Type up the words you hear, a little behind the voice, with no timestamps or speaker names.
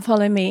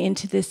follow me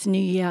into this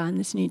new year and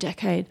this new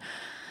decade.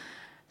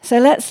 So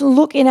let's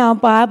look in our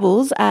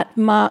Bibles at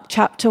Mark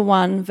chapter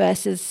 1,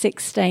 verses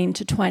 16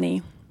 to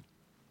 20.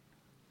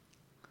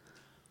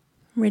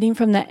 I'm reading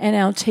from the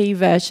NLT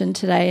version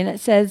today, and it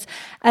says,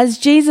 "As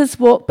Jesus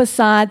walked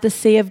beside the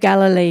Sea of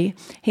Galilee,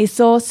 he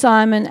saw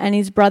Simon and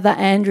his brother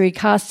Andrew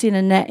casting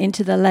a net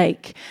into the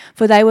lake,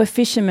 for they were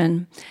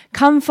fishermen.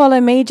 'Come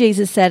follow me,'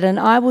 Jesus said, 'and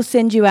I will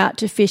send you out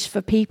to fish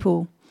for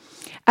people.'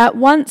 At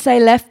once they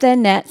left their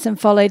nets and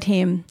followed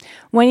him.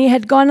 When he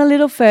had gone a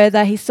little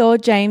further, he saw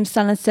James,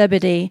 son of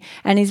Zebedee,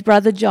 and his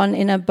brother John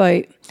in a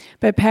boat,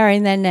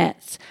 preparing their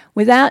nets.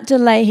 Without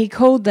delay he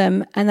called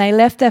them, and they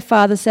left their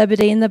father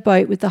Zebedee in the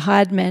boat with the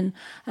hired men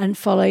and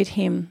followed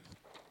him."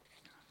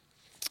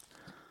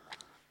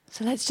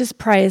 So let's just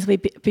pray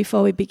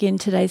before we begin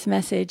today's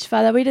message.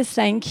 Father, we just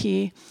thank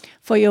you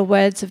for your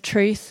words of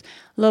truth.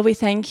 Lord, we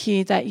thank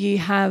you that you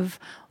have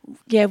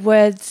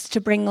words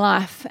to bring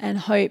life and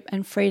hope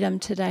and freedom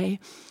today.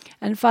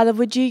 And Father,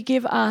 would you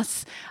give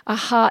us a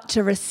heart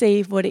to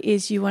receive what it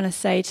is you want to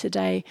say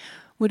today?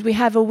 Would we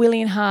have a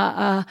willing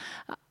heart,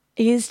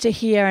 ears to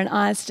hear and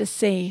eyes to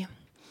see,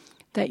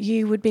 that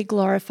you would be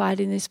glorified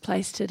in this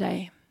place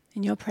today.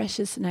 In your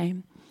precious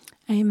name,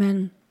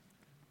 amen.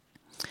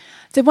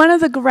 So one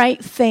of the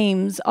great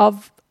themes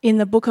in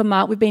the book of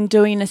Mark, we've been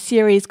doing a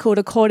series called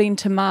According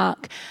to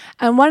Mark.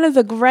 And one of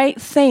the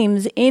great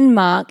themes in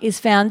Mark is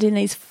found in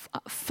these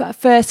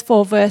first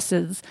 4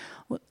 verses,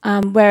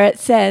 where it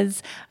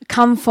says,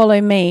 "Come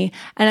follow me."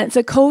 And it's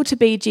a call to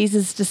be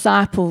Jesus'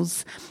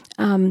 disciples.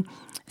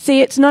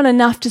 See, it's not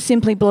enough to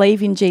simply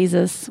believe in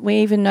Jesus. We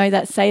even know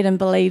that Satan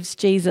believes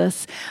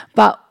Jesus.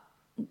 But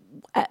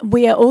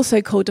we are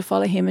also called to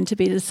follow him and to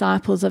be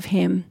disciples of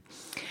him.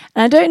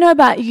 And I don't know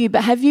about you,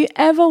 but have you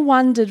ever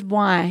wondered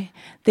why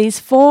these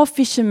 4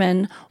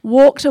 fishermen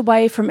walked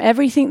away from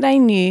everything they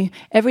knew,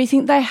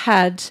 everything they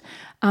had,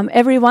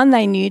 everyone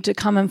they knew to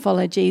come and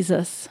follow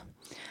Jesus?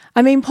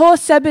 I mean, poor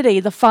Zebedee,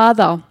 the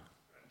father.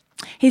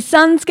 His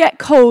sons get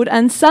called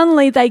and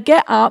suddenly they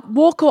get up,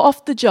 walk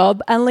off the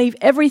job and leave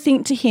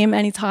everything to him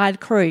and his hired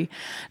crew.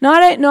 Now, I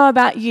don't know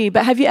about you,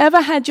 but have you ever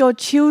had your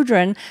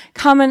children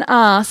come and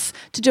ask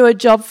to do a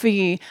job for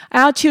you?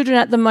 Our children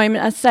at the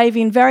moment are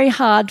saving very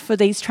hard for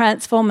these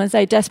transformers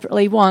they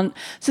desperately want.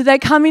 So they're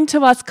coming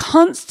to us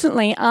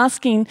constantly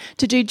asking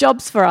to do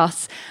jobs for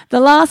us.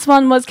 The last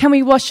one was, "Can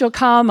we wash your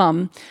car,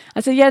 Mum?" I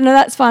said, "Yeah, no,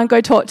 that's fine.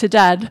 Go talk to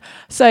Dad."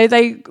 So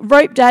they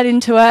roped Dad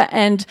into it,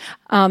 and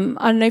I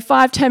don't know,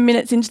 5-10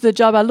 minutes into the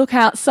job, I look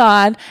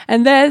outside,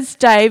 and there's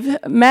Dave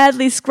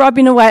madly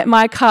scrubbing away at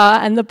my car,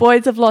 and the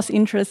boys have lost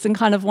interest and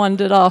kind of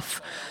wandered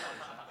off.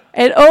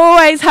 It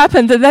always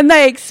happens, and then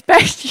they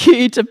expect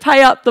you to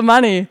pay up the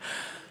money.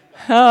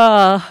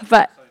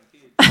 But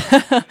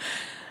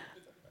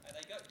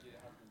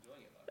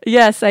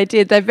yes, they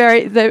did.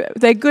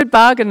 They're good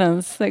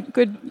bargainers. They're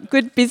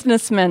good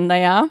businessmen.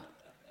 They are.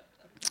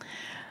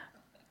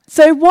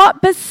 So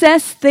what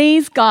possessed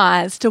these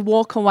guys to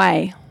walk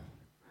away?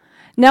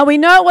 Now, we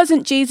know it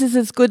wasn't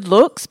Jesus' good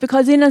looks,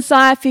 because in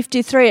Isaiah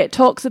 53 it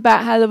talks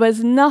about how there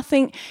was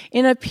nothing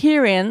in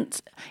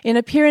appearance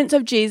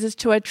of Jesus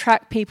to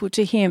attract people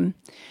to him.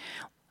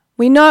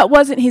 We know it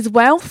wasn't his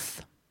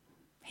wealth,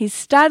 his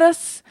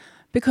status,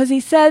 because he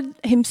said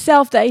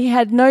himself that he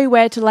had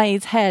nowhere to lay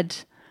his head.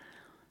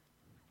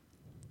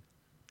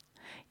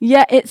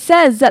 Yet it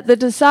says that the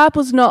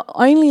disciples not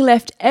only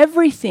left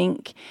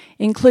everything,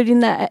 including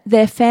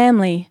their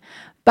family,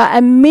 but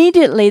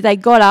immediately they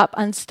got up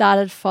and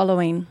started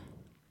following.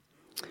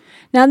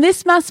 Now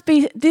this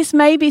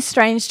may be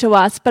strange to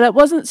us, but it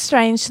wasn't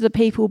strange to the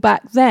people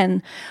back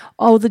then,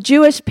 or the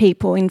Jewish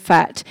people, in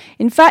fact.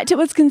 In fact, it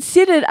was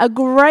considered a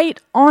great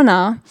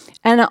honour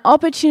and an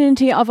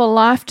opportunity of a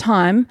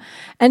lifetime.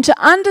 And to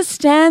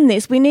understand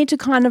this, we need to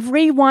kind of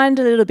rewind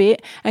a little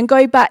bit and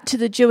go back to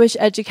the Jewish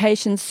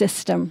education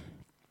system.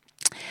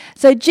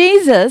 So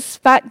Jesus,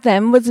 back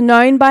then, was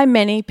known by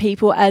many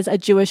people as a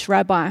Jewish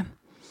rabbi,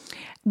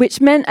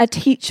 which meant a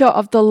teacher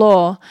of the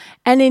law.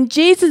 And in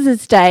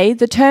Jesus' day,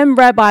 the term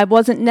rabbi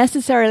wasn't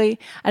necessarily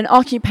an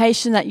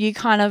occupation that you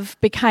kind of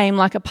became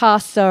like a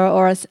pastor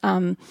or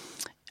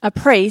a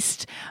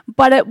priest,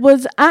 but it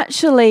was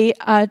actually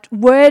a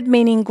word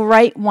meaning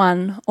great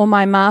one or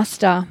my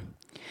master.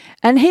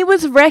 And he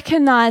was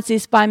recognized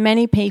this by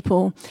many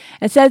people.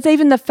 It says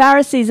even the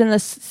Pharisees and the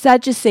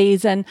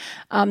Sadducees and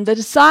the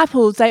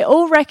disciples, they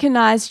all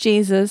recognized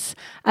Jesus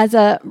as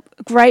a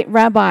great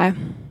rabbi.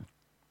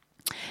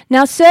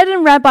 Now,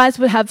 certain rabbis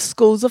would have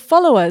schools of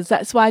followers.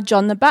 That's why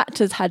John the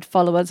Baptist had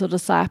followers or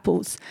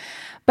disciples.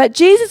 But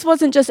Jesus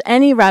wasn't just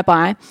any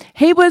rabbi.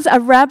 He was a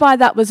rabbi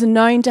that was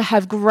known to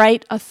have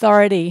great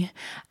authority.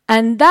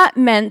 And that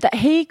meant that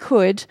he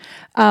could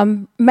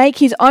make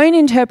his own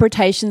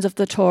interpretations of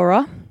the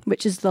Torah,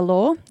 which is the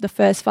law, the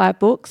first 5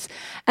 books,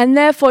 and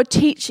therefore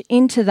teach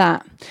into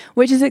that,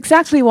 which is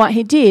exactly what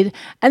he did.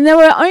 And there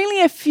were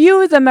only a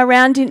few of them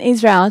around in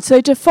Israel.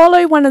 So to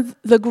follow one of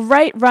the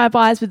great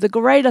rabbis with the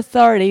great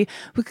authority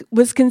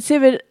was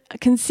considered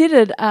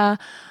a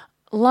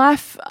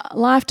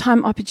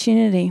lifetime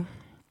opportunity.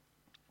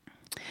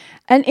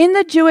 And in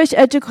the Jewish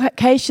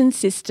education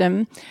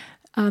system,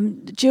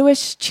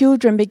 Jewish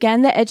children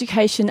began their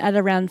education at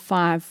around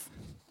 5.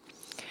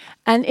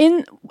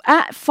 And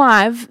at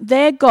 5,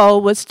 their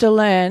goal was to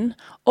learn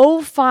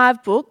all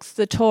 5 books,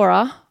 the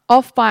Torah,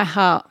 off by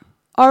heart,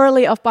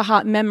 orally off by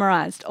heart,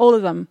 memorized, all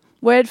of them,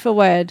 word for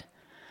word.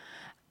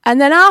 And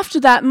then after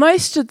that,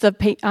 most of the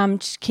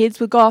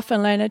kids would go off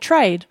and learn a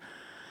trade.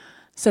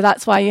 So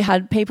that's why you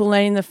had people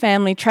learning the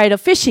family trade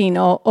of fishing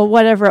or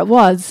whatever it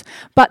was.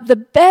 But the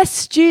best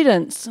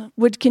students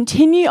would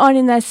continue on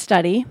in their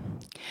study,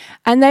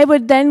 and they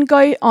would then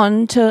go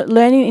on to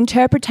learning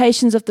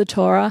interpretations of the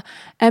Torah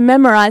and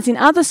memorizing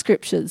other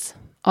scriptures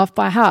off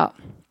by heart.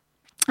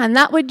 And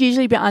that would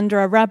usually be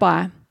under a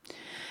rabbi.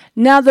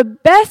 Now, the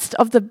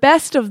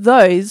best of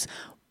those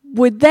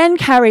would then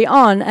carry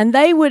on, and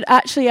they would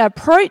actually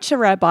approach a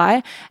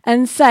rabbi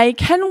and say,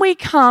 "Can we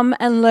come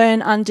and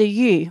learn under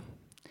you?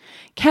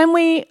 Can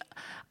we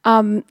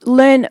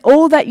learn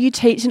all that you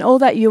teach and all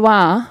that you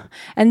are?"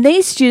 And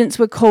these students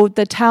were called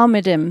the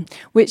Talmidim,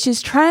 which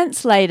is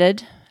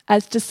translated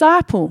as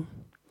disciple.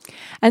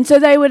 And so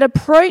they would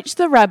approach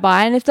the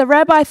rabbi, and if the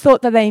rabbi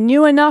thought that they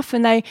knew enough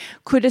and they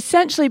could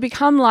essentially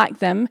become like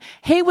them,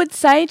 he would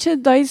say to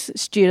those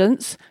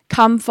students,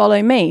 "Come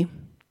follow me."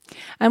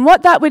 And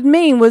what that would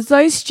mean was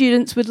those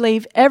students would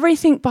leave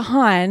everything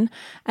behind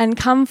and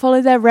come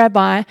follow their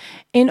rabbi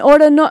in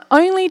order not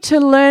only to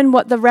learn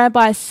what the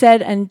rabbi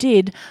said and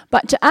did,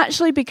 but to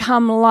actually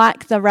become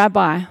like the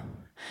rabbi.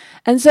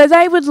 And so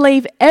they would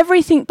leave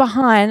everything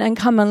behind and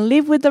come and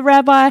live with the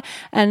rabbi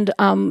and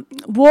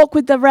walk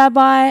with the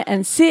rabbi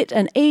and sit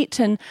and eat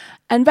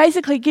and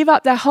basically give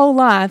up their whole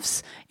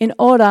lives in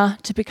order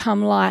to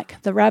become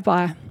like the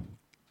rabbi.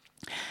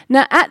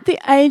 Now, at the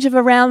age of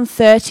around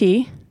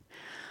 30,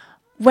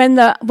 when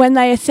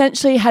they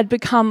essentially had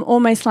become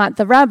almost like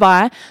the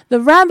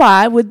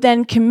rabbi would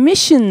then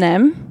commission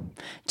them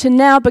to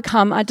now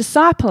become a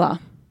discipler,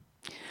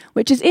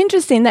 which is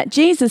interesting that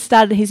Jesus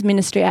started his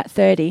ministry at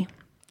 30.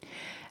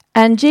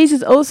 And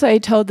Jesus also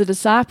told the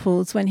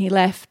disciples when he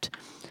left,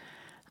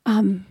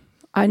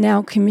 "I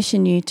now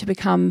commission you to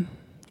become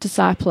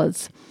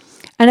disciplers."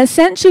 And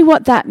essentially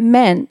what that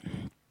meant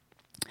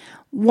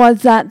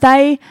was that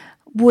they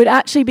would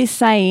actually be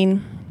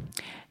saying,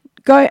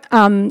 "Go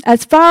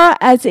as far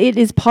as it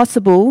is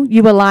possible,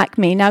 you are like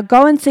me. Now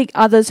go and seek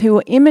others who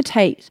will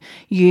imitate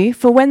you,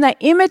 for when they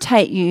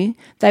imitate you,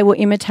 they will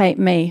imitate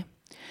me."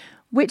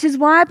 Which is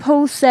why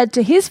Paul said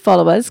to his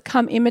followers,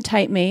 "Come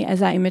imitate me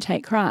as I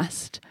imitate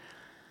Christ."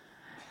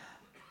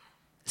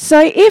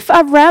 So if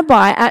a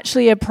rabbi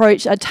actually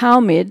approached a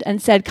Talmud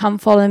and said, "Come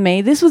follow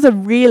me," this was a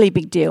really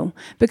big deal,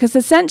 because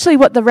essentially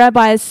what the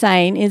rabbi is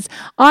saying is,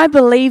 "I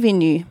believe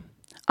in you.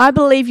 I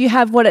believe you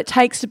have what it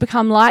takes to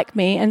become like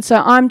me, and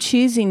so I'm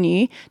choosing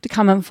you to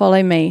come and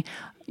follow me.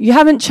 You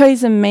haven't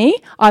chosen me,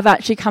 I've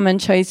actually come and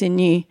chosen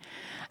you."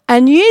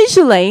 And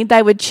usually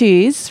they would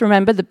choose,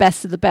 remember, the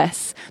best of the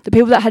best, the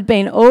people that had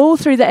been all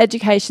through the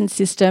education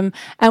system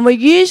and were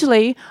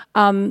usually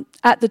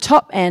at the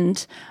top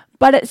end.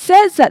 But it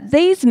says that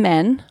these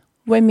men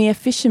were mere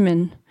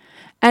fishermen.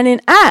 And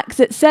in Acts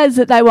it says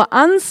that they were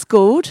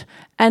unschooled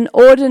and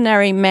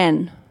ordinary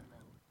men.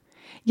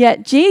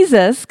 Yet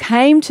Jesus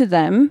came to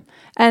them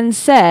and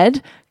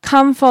said,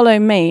 "Come follow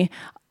me.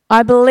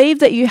 I believe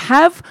that you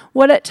have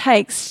what it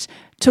takes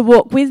to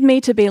walk with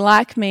me, to be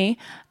like me,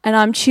 and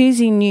I'm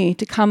choosing you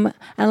to come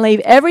and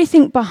leave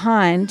everything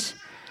behind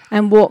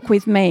and walk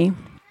with me."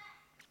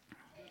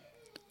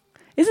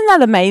 Isn't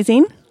that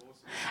amazing?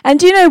 And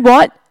do you know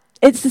what?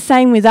 It's the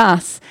same with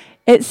us.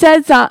 It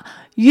says that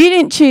you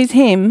didn't choose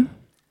him,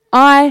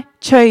 I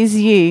chose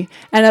you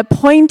and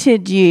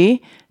appointed you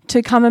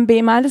to come and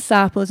be my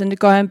disciples and to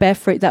go and bear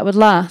fruit that would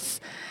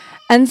last.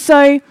 And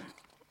so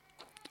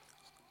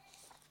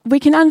we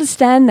can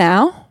understand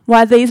now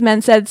why these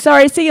men said,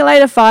 "Sorry, see you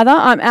later, Father.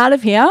 I'm out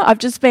of here. I've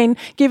just been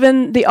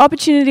given the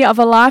opportunity of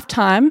a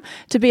lifetime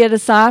to be a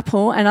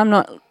disciple, and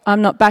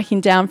I'm not backing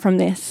down from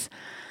this."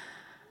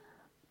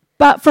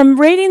 But from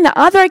reading the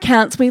other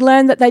accounts, we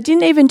learn that they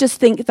didn't even just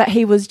think that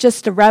he was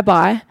just a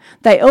rabbi.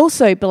 They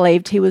also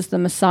believed he was the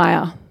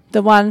Messiah,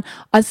 the one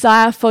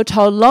Isaiah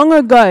foretold long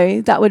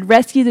ago that would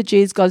rescue the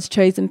Jews, God's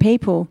chosen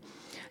people.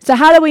 So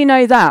how do we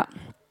know that?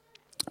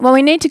 Well,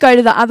 we need to go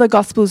to the other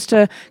Gospels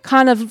to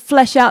kind of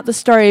flesh out the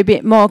story a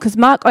bit more, because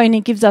Mark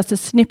only gives us a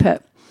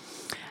snippet.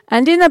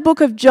 And in the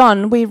book of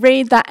John, we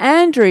read that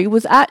Andrew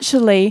was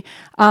actually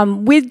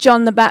with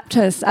John the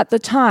Baptist at the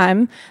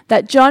time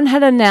that John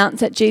had announced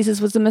that Jesus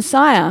was the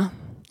Messiah.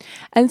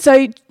 And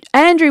so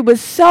Andrew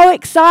was so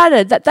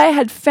excited that they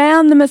had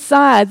found the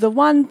Messiah, the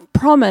one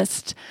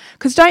promised.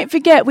 Because don't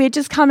forget, we had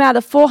just come out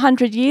of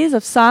 400 years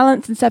of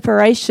silence and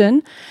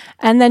separation.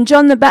 And then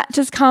John the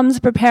Baptist comes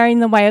preparing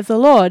the way of the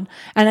Lord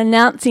and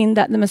announcing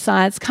that the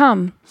Messiah's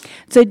come.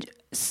 So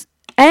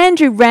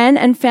Andrew ran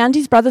and found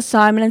his brother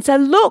Simon and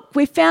said, "Look,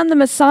 we found the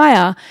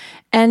Messiah."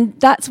 And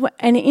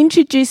he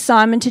introduced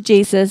Simon to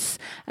Jesus,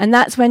 and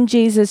that's when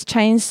Jesus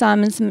changed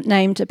Simon's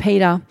name to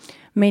Peter,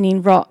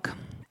 meaning rock.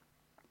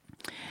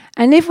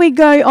 And if we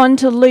go on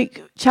to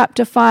Luke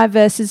chapter 5,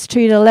 verses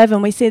 2 to 11,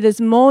 we see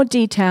there's more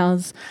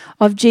details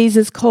of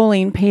Jesus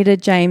calling Peter,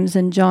 James,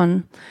 and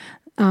John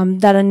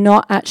that are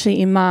not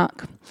actually in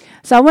Mark.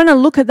 So I want to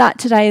look at that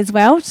today as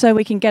well so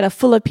we can get a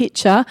fuller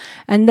picture,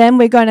 and then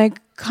we're going to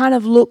kind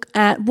of look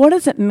at what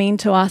does it mean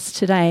to us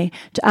today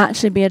to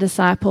actually be a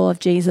disciple of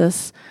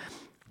Jesus.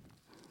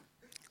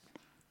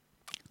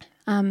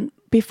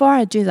 Before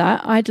I do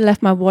that, I'd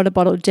left my water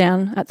bottle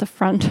down at the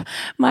front.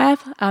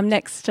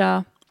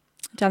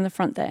 Down the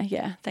front there.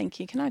 Yeah, thank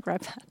you. Can I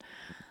grab that?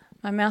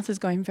 My mouth is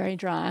going very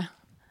dry.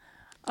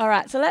 All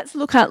right, so let's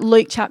look at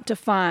Luke chapter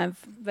 5,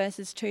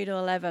 verses 2 to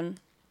 11.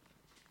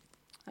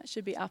 That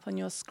should be up on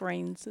your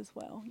screens as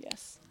well.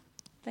 Yes.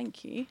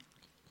 Thank you.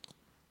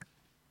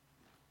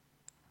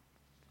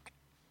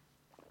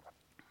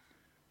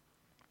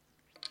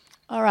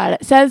 All right,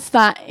 it says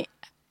that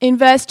in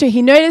verse 2,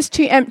 he noticed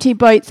 2 empty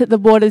boats at the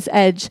water's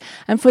edge,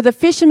 and for the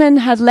fishermen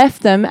had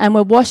left them and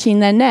were washing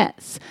their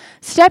nets.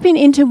 Stepping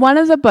into one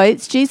of the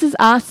boats, Jesus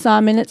asked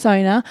Simon, its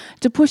owner,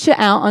 to push it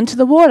out onto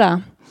the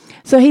water.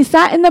 So he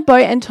sat in the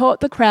boat and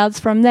taught the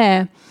crowds from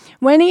there.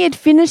 When he had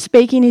finished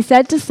speaking, he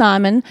said to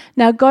Simon,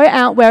 "Now go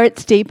out where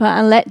it's deeper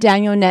and let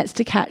down your nets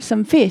to catch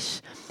some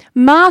fish."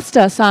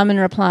 "Master," Simon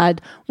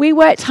replied, "we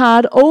worked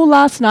hard all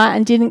last night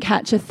and didn't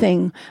catch a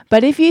thing.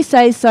 But if you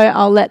say so,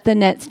 I'll let the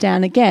nets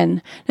down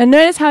again." Now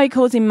notice how he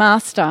calls him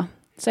master.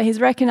 So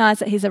he's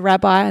recognised that he's a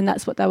rabbi, and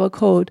that's what they were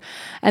called.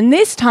 And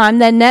this time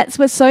their nets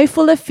were so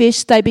full of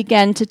fish they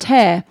began to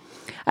tear.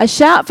 A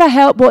shout for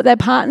help brought their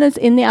partners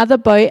in the other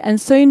boat, and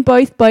soon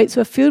both boats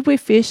were filled with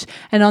fish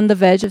and on the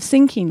verge of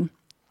sinking.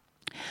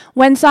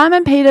 When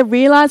Simon Peter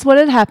realized what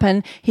had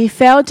happened, he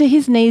fell to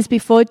his knees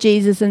before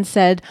Jesus and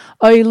said,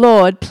 "O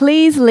Lord,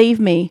 please leave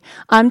me.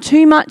 I'm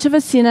too much of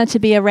a sinner to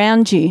be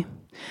around you."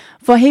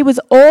 For he was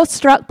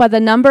awestruck by the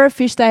number of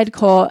fish they had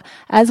caught,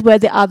 as were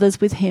the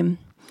others with him.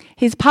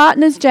 His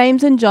partners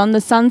James and John,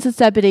 the sons of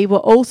Zebedee, were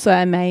also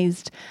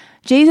amazed.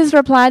 Jesus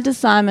replied to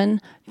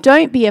Simon,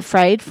 "Don't be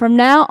afraid. From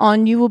now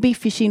on you will be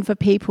fishing for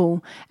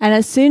people." And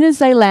as soon as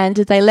they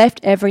landed, they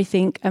left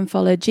everything and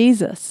followed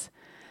Jesus.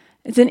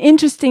 It's an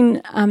interesting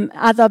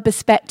other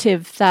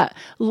perspective that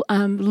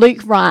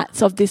Luke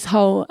writes of this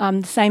whole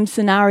same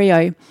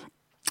scenario.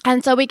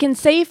 And so we can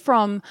see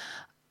from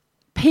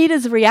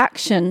Peter's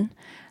reaction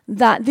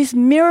that this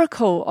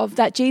miracle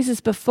that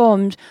Jesus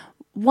performed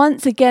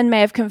once again may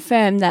have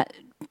confirmed that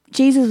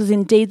Jesus was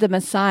indeed the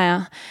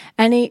Messiah.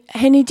 And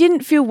he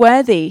didn't feel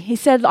worthy. He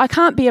said, "I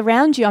can't be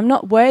around you. I'm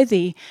not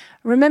worthy."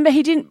 Remember,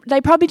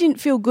 they probably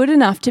didn't feel good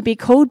enough to be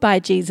called by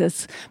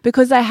Jesus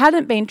because they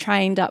hadn't been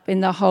trained up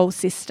in the whole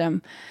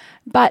system.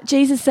 But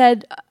Jesus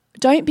said,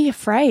 "Don't be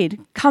afraid.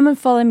 Come and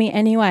follow me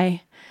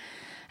anyway.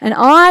 And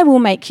I will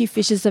make you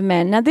fishers of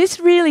men." Now, this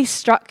really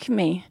struck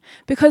me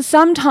because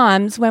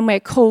sometimes when we're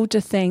called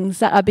to things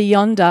that are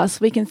beyond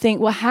us, we can think,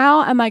 well,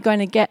 how am I going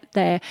to get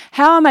there?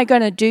 How am I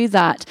going to do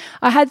that?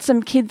 I had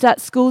some kids at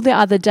school the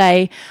other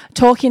day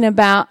talking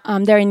about,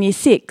 they're in year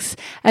 6,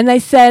 and they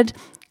said,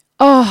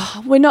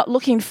 "Oh, we're not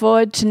looking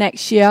forward to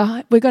next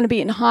year. We're going to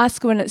be in high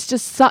school and it's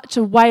just such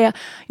a way,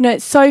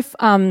 it's so,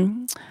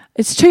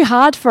 it's too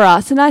hard for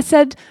us." And I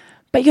said,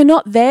 "But you're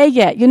not there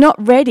yet. You're not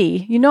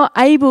ready. You're not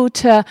able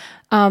to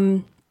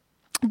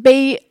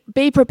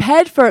be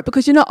prepared for it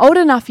because you're not old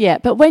enough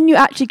yet. But when you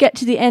actually get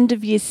to the end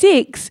of year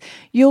 6,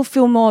 you'll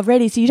feel more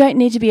ready. So you don't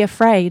need to be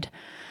afraid."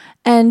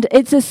 And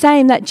it's the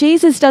same that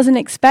Jesus doesn't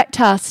expect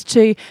us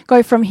to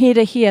go from here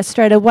to here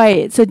straight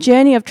away. It's a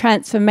journey of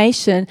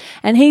transformation.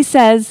 And he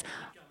says,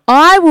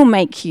 I will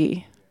make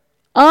you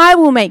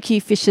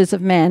fishers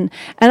of men.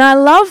 And I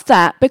love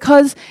that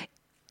because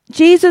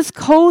Jesus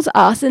calls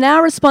us, and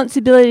our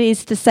responsibility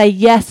is to say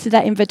yes to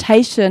that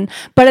invitation,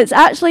 but it's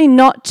actually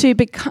not to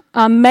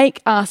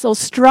make us or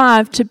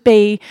strive to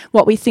be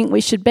what we think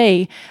we should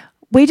be.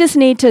 We just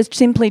need to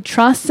simply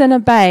trust and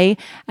obey,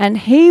 and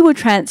he will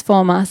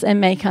transform us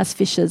and make us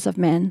fishers of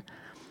men.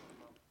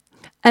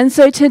 And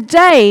so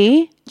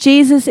today,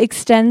 Jesus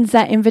extends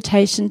that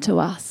invitation to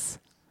us.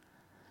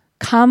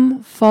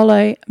 Come,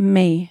 follow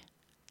me.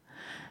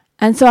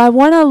 And so I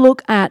want to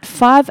look at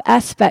 5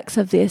 aspects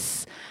of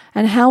this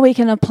and how we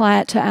can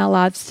apply it to our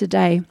lives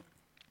today.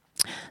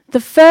 The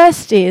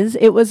first is,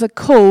 it was a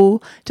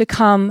call to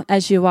come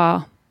as you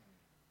are.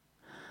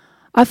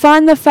 I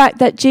find the fact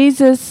that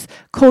Jesus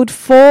called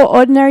 4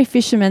 ordinary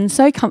fishermen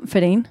so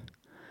comforting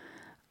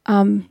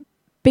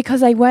because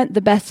they weren't the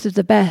best of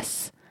the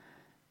best.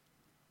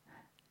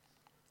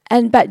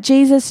 But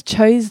Jesus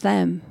chose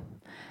them.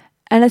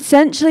 And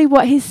essentially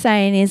what he's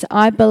saying is,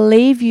 I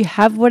believe you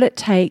have what it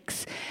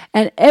takes.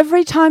 And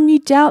every time you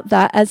doubt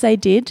that, as they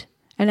did,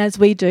 and as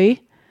we do,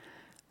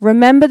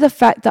 remember the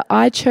fact that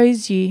I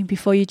chose you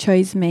before you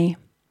chose me.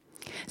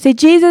 See,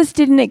 Jesus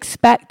didn't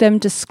expect them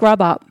to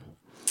scrub up.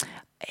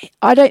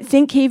 I don't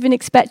think he even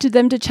expected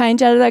them to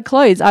change out of their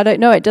clothes. I don't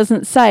know, it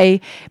doesn't say.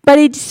 But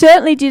he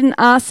certainly didn't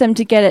ask them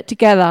to get it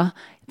together.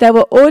 They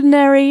were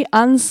ordinary,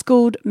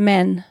 unschooled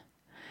men.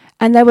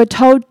 And they were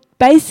told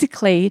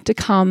basically to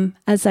come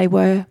as they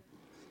were.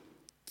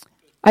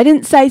 I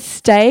didn't say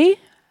stay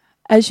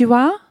as you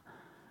are,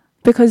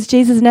 because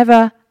Jesus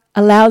never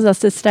allows us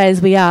to stay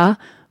as we are,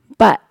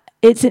 but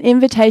it's an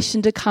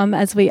invitation to come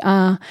as we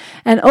are.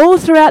 And all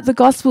throughout the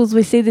Gospels,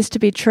 we see this to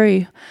be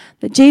true.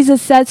 That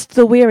Jesus says to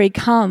the weary,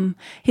 come.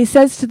 He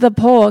says to the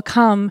poor,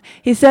 come.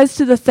 He says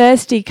to the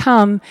thirsty,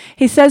 come.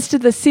 He says to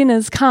the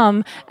sinners,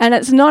 come. And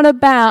it's not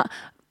about,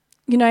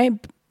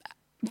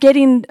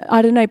 getting,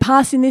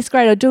 passing this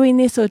grade or doing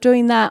this or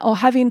doing that or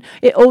having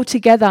it all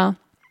together.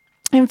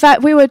 In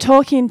fact, we were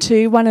talking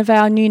to one of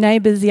our new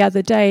neighbours the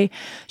other day.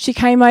 She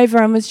came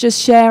over and was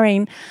just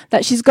sharing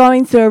that she's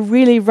going through a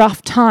really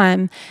rough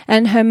time,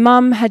 and her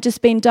mum had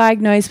just been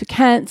diagnosed with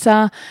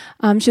cancer.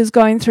 She was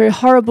going through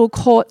horrible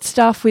court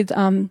stuff with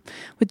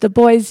the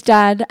boy's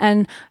dad,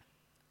 and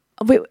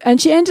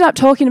she ended up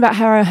talking about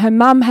how her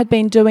mum had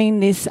been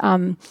doing this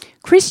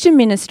Christian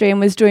ministry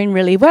and was doing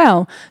really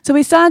well. So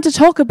we started to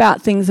talk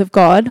about things of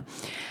God,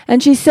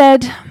 and she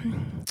said,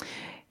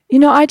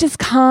 I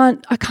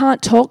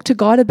can't talk to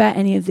God about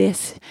any of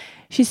this.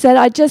 She said,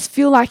 I just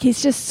feel like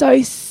he's just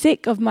so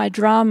sick of my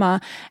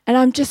drama, and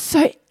I'm just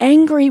so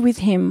angry with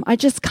him. I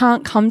just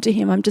can't come to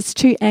him. I'm just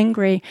too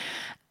angry.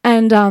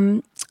 And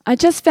I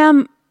just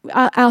found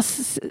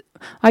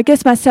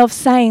myself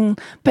saying,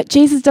 but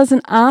Jesus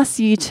doesn't ask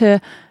you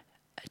to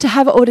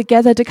have it all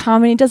together to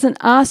come, and he doesn't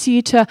ask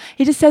you to,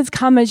 he just says,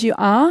 come as you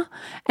are.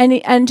 And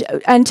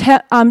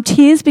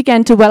tears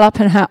began to well up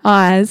in her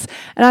eyes,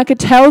 and I could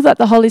tell that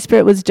the Holy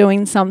Spirit was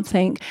doing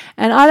something.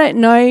 And I don't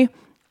know,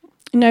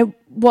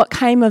 what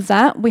came of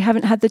that. We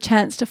haven't had the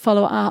chance to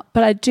follow up,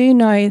 but I do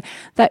know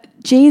that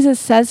Jesus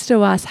says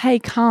to us, hey,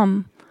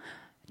 come,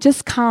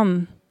 just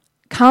come.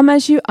 Come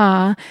as you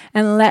are,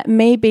 and let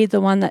me be the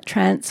one that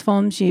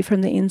transforms you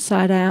from the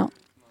inside out.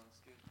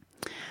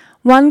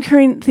 1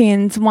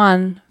 Corinthians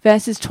 1,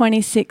 verses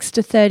 26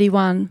 to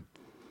 31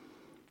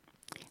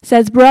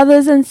 says,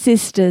 brothers and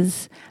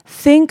sisters,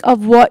 think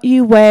of what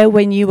you were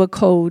when you were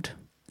called.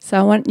 So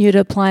I want you to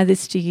apply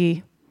this to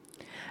you.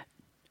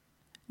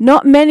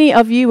 Not many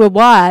of you were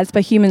wise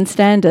by human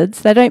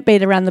standards. They don't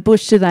beat around the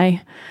bush, do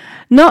they?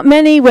 Not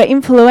many were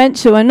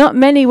influential, and not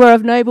many were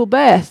of noble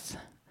birth.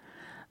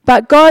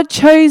 But God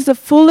chose the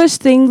foolish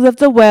things of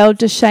the world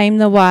to shame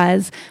the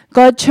wise.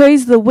 God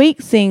chose the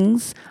weak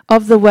things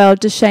of the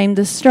world to shame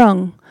the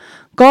strong.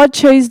 God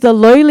chose the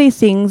lowly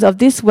things of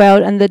this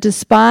world and the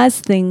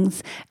despised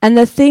things, and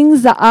the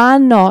things that are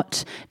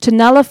not, to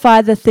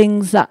nullify the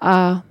things that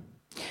are,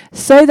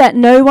 so that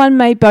no one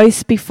may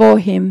boast before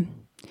him.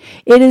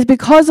 It is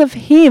because of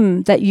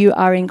him that you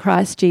are in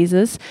Christ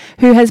Jesus,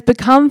 who has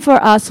become for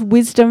us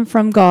wisdom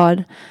from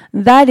God.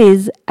 That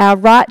is our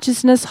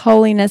righteousness,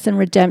 holiness, and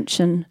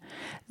redemption.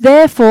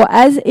 Therefore,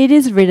 as it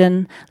is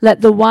written,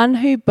 let the one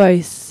who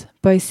boasts,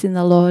 boast in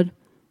the Lord.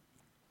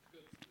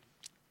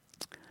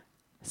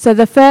 So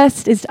the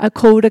first is a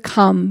call to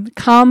come.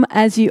 Come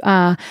as you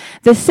are.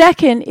 The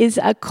second is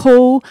a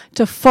call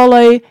to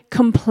follow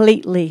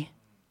completely.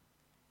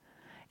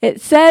 It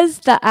says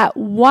that at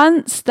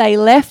once they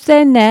left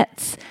their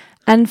nets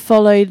and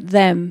followed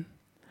them.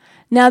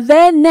 Now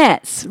their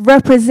nets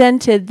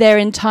represented their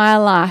entire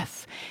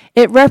life.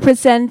 It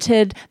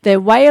represented their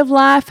way of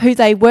life, who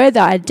they were,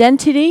 their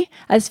identity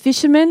as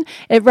fishermen.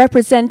 It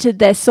represented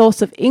their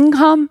source of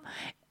income.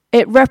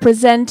 It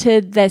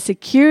represented their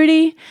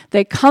security,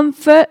 their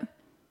comfort.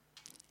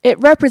 It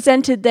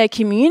represented their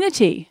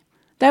community.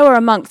 They were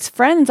amongst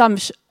friends,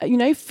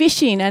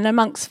 fishing, and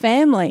amongst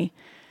family.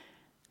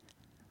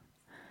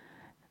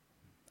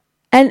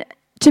 And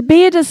to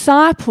be a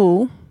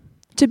disciple,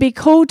 to be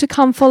called to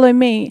come follow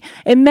me,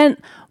 it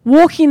meant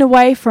walking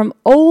away from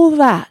all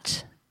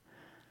that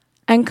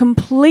and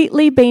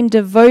completely being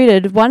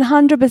devoted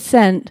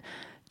 100%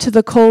 to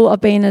the call of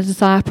being a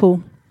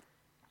disciple.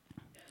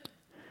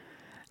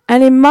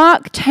 And in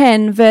Mark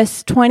 10,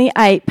 verse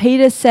 28,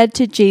 Peter said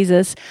to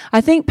Jesus,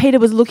 I think Peter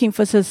was looking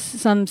for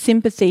some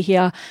sympathy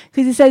here,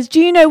 because he says,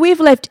 do you know we've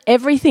left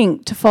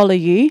everything to follow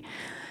you?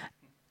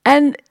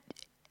 And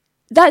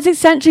that's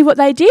essentially what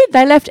they did.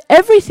 They left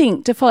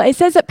everything to follow. It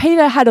says that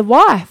Peter had a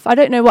wife. I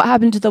don't know what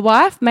happened to the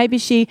wife. Maybe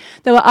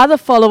there were other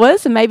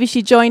followers, and maybe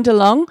she joined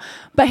along.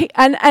 But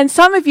and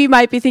some of you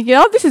might be thinking,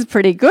 oh, this is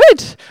pretty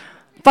good.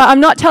 But I'm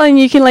not telling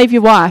you can leave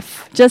your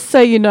wife, just so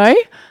you know,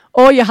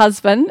 or your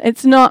husband.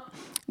 It's not.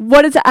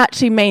 What does it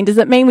actually mean? Does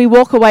it mean we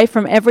walk away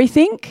from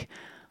everything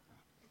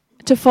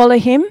to follow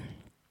him?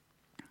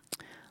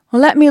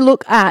 Well, let me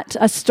look at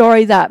a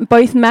story that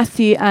both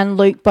Matthew and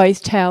Luke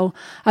both tell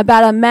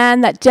about a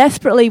man that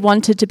desperately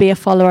wanted to be a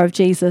follower of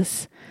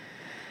Jesus.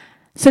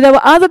 So there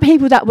were other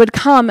people that would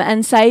come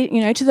and say,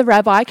 to the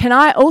rabbi, can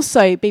I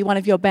also be one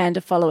of your band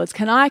of followers?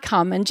 Can I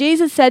come? And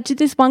Jesus said to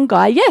this one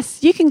guy,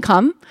 yes, you can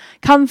come.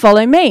 Come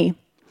follow me.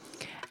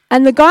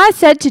 And the guy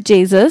said to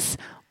Jesus,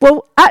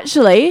 well,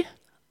 actually,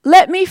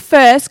 let me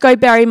first go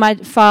bury my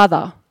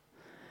father.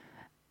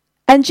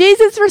 And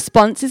Jesus'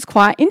 response is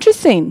quite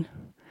interesting.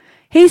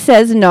 He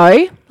says,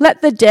 no,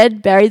 let the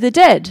dead bury the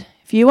dead.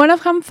 If you want to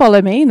come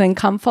follow me, then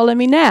come follow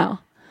me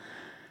now.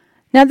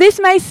 Now, this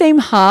may seem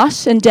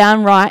harsh and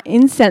downright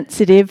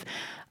insensitive,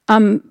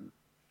 but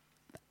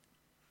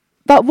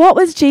what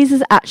was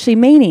Jesus actually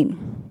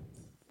meaning?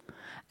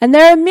 And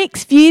there are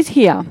mixed views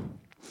here.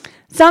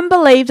 Some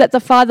believe that the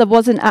father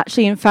wasn't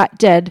actually in fact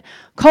dead.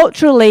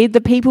 Culturally,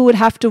 the people would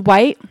have to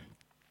wait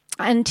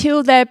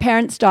until their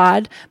parents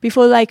died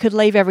before they could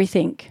leave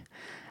everything.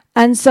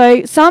 And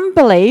so some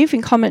believe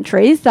in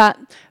commentaries that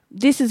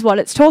this is what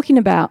it's talking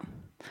about.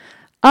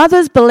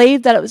 Others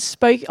believe that it was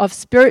spoke of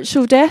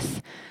spiritual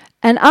death,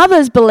 and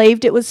others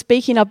believed it was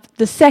speaking of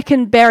the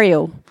second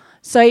burial.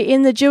 So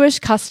in the Jewish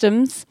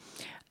customs,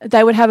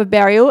 they would have a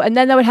burial, and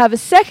then they would have a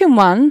second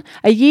one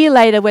a year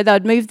later where they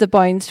would move the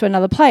bones to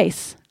another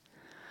place.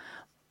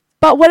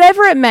 But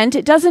whatever it meant,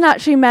 it doesn't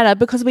actually matter,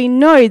 because we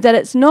know that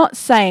it's not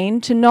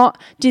saying to not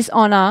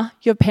dishonour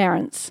your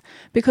parents.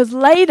 Because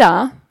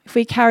later, if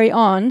we carry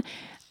on,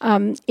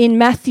 in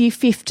Matthew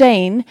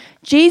 15,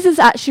 Jesus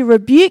actually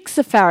rebukes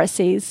the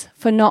Pharisees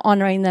for not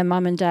honouring their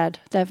mum and dad,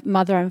 their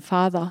mother and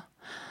father.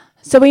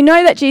 So we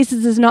know that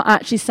Jesus is not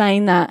actually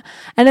saying that.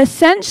 And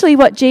essentially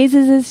what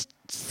Jesus is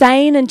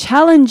saying and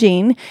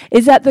challenging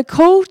is that the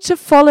call to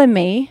follow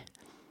me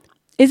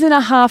isn't a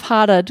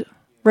half-hearted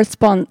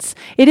response.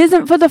 It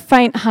isn't for the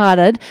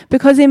faint-hearted,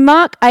 because in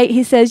Mark 8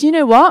 he says, you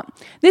know what?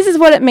 This is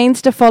what it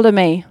means to follow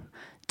me.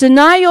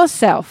 Deny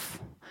yourself,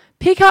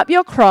 pick up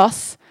your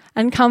cross,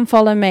 and come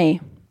follow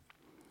me.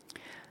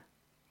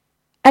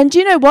 And do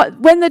you know what?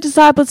 When the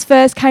disciples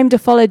first came to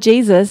follow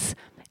Jesus,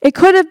 it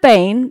could have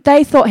been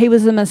they thought he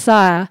was the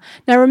Messiah.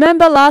 Now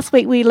remember last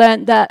week we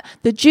learnt that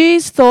the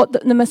Jews thought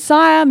that the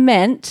Messiah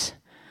meant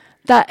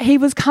that he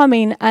was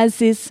coming as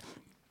this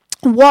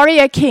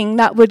warrior king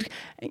that would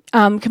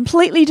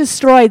completely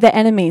destroy their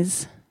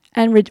enemies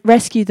and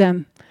rescue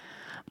them.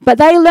 But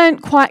they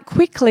learnt quite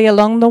quickly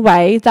along the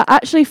way that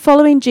actually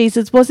following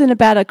Jesus wasn't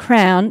about a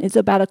crown, it's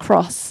about a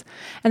cross.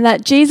 And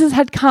that Jesus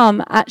had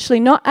come actually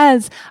not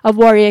as a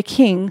warrior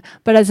king,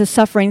 but as a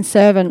suffering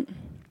servant.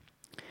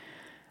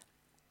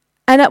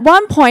 And at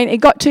one point it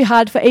got too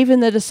hard for even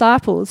the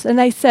disciples, and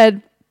they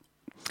said,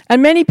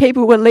 and many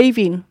people were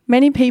leaving.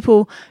 Many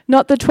people,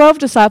 not the 12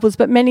 disciples,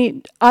 but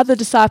many other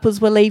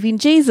disciples were leaving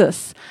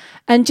Jesus.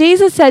 And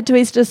Jesus said to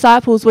his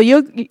disciples,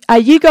 well, are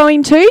you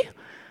going too?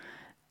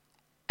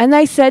 And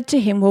they said to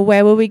him, well,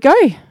 where will we go?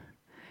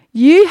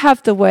 You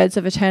have the words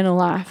of eternal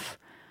life.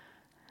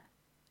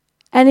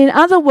 And in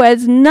other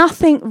words,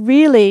 nothing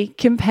really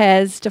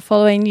compares to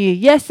following you.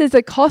 Yes, there's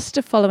a cost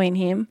to following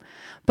him,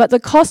 but the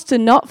cost to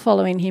not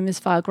following him is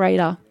far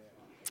greater.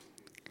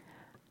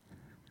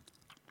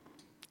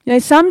 You know,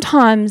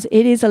 sometimes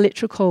it is a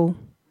literal call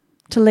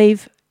to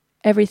leave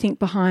everything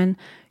behind.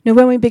 You know,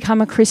 when we become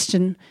a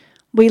Christian,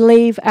 we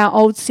leave our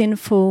old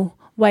sinful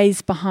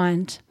ways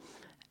behind.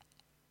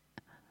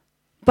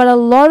 But a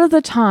lot of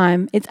the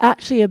time, it's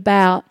actually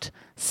about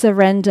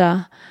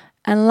surrender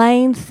and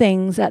laying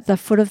things at the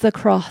foot of the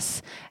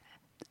cross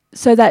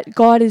so that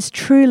God is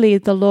truly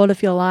the Lord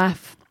of your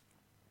life.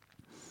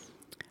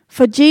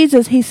 For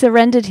Jesus, he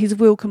surrendered his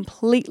will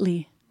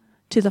completely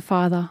to the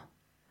Father.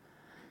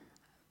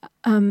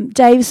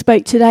 Dave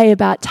spoke today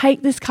about,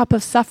 take this cup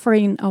of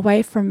suffering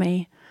away from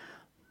me.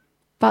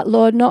 But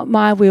Lord, not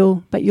my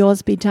will, but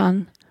yours be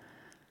done.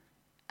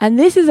 And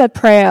this is a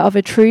prayer of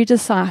a true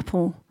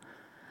disciple.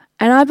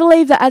 And I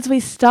believe that as we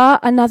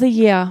start another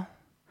year,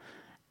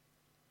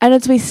 and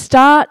as we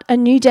start a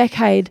new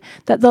decade,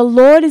 that the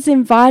Lord is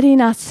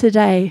inviting us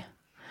today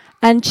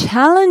and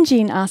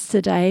challenging us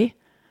today,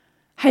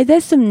 hey,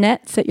 there's some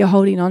nets that you're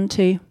holding on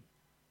to.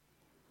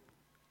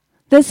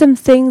 There's some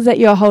things that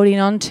you're holding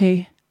on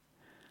to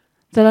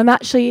that I'm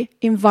actually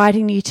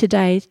inviting you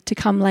today to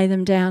come lay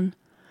them down,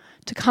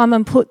 to come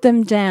and put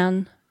them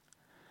down.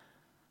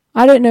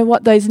 I don't know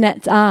what those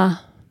nets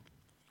are.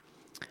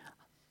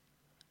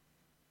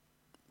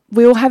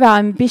 We all have our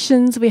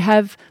ambitions, we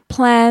have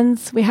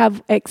plans, we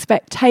have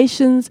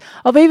expectations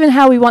of even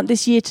how we want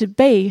this year to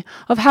be,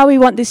 of how we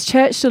want this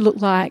church to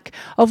look like,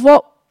 of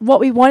what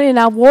we want in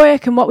our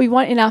work and what we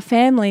want in our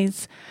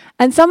families.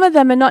 And some of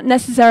them are not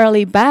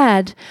necessarily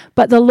bad,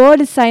 but the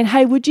Lord is saying,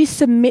 hey, would you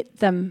submit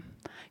them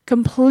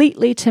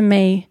completely to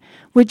me?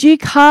 Would you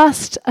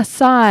cast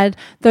aside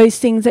those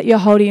things that you're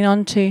holding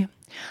on to?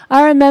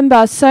 I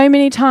remember so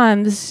many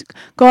times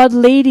God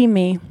leading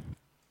me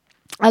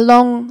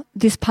along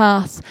this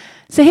path.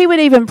 So he would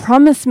even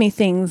promise me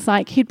things,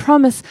 like he'd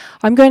promise,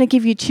 I'm going to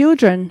give you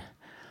children.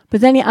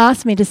 But then he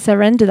asked me to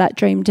surrender that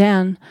dream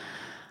down.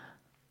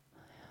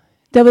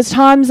 There was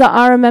times that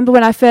I remember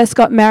when I first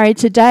got married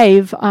to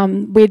Dave,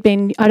 we'd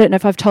been, I don't know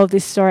if I've told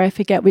this story, I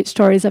forget which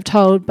stories I've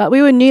told, but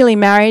we were newly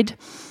married,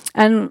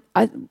 and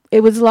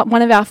it was like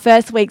one of our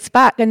first weeks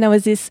back, and there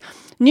was this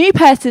new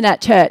person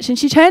at church, and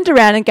she turned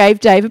around and gave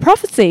Dave a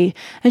prophecy,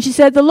 and she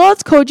said, the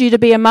Lord's called you to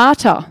be a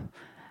martyr.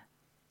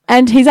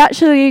 And he's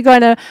actually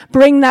going to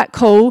bring that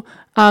call,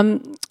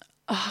 I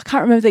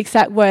can't remember the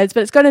exact words,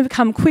 but it's going to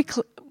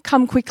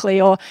come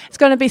quickly, or it's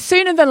going to be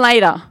sooner than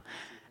later.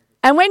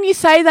 And when you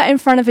say that in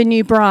front of a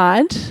new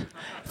bride,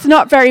 it's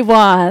not very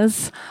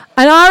wise.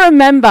 And I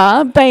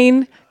remember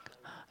being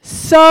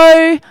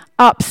so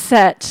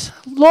upset.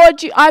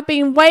 Lord, I've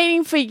been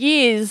waiting for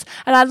years,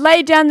 and I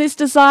laid down this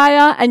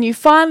desire, and you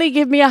finally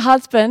give me a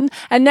husband,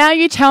 and now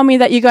you tell me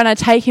that you're going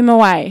to take him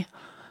away.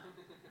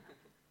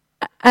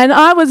 And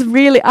I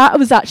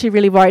was actually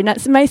really worried. And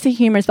it may seem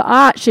humorous, but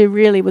I actually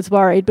really was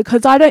worried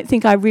because I don't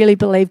think I really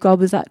believed God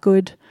was that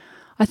good.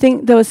 I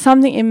think there was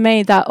something in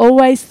me that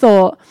always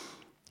thought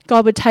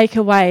God would take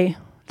away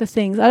the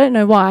things. I don't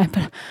know why.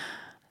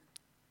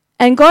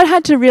 And God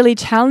had to really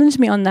challenge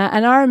me on that.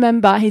 And I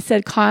remember he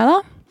said,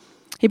 Kyla,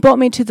 he brought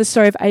me to the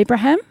story of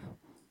Abraham.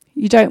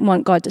 You don't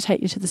want God to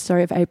take you to the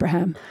story of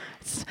Abraham,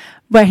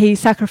 where he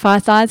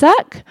sacrificed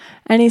Isaac.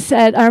 And he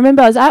said, I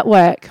remember I was at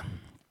work.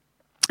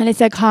 And he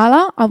said,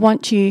 Kyla, I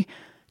want you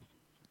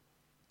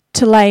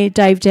to lay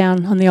Dave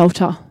down on the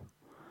altar.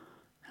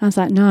 And I was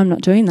like, no, I'm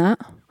not doing that.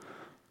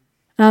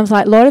 And I was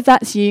like, Lord, if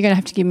that's you, you're going to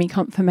have to give me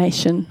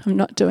confirmation. I'm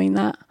not doing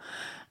that.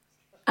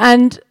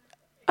 And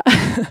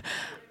 11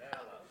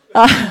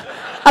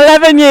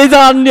 years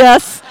on,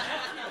 yes.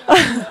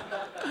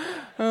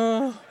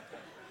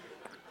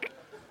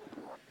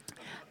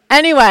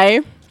 Anyway,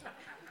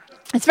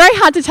 it's very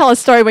hard to tell a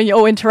story when you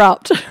all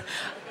interrupt.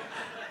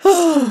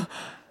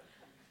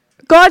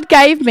 God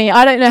gave me,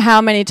 I don't know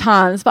how many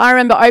times, but I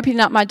remember opening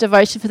up my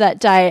devotion for that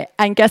day,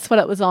 and guess what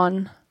it was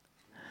on?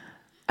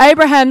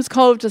 Abraham's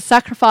called to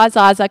sacrifice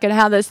Isaac, and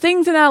how there's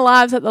things in our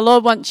lives that the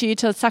Lord wants you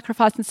to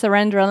sacrifice and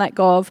surrender and let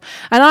go of.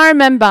 And I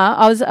remember,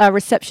 I was a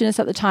receptionist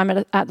at the time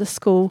at the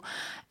school,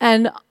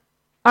 and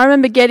I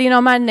remember getting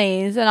on my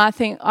knees, and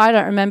I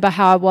don't remember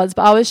how I was,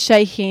 but I was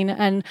shaking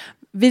and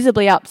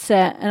visibly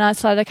upset. And I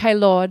said, okay,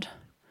 Lord,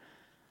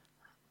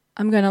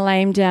 I'm going to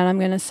lay him down. I'm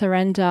going to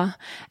surrender.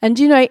 And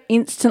do you know,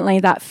 instantly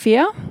that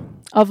fear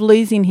of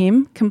losing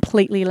him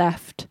completely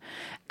left.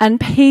 And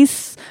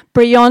peace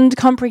beyond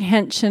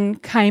comprehension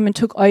came and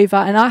took over.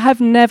 And I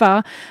have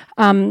never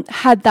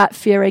had that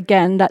fear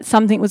again, that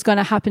something was going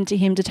to happen to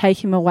him to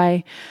take him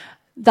away.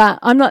 That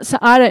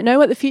I don't know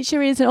what the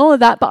future is and all of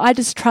that, but I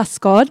just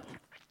trust God.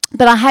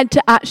 But I had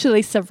to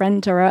actually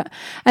surrender it.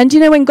 And you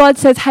know, when God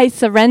says, hey,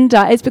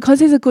 surrender, it's because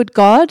he's a good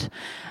God.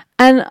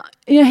 And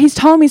you know, he's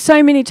told me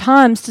so many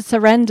times to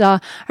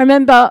surrender. I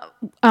remember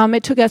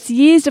it took us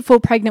years to fall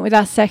pregnant with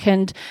our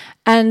second.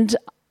 And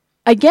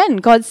again,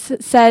 God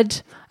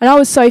said, and I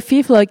was so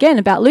fearful again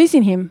about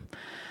losing him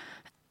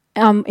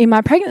in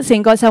my pregnancy.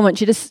 And God said, I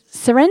want you to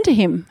surrender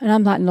him. And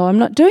I'm like, no, I'm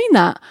not doing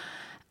that.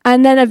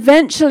 And then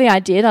eventually I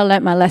did. I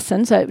learnt my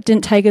lesson, so it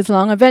didn't take as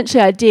long.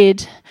 Eventually I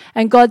did.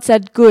 And God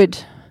said,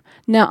 good,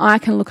 now I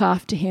can look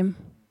after him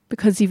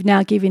because you've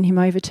now given him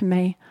over to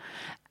me.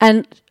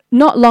 And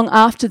not long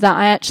after that,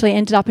 I actually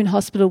ended up in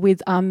hospital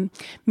with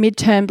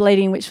midterm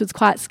bleeding, which was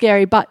quite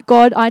scary. But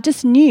God, I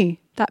just knew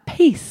that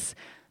peace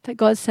that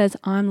God says,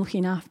 I'm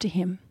looking after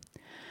him.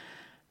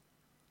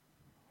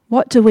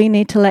 What do we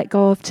need to let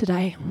go of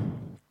today?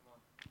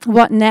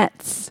 What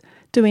nets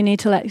do we need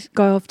to let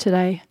go of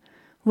today?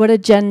 What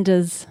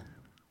agendas?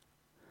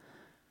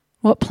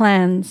 What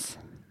plans?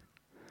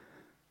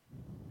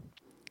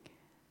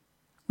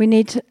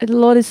 The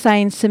Lord is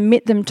saying,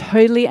 submit them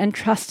totally and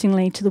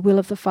trustingly to the will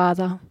of the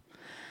Father.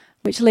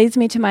 Which leads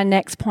me to my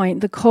next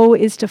point. The call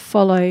is to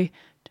follow,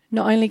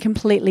 not only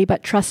completely,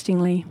 but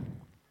trustingly.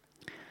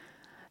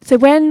 So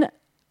when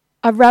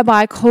a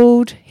rabbi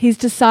called his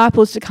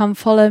disciples to come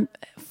follow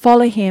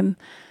him,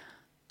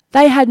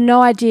 they had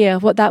no idea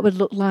what that would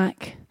look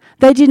like.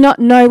 They did not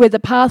know where the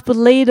path would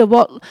lead or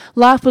what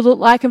life would look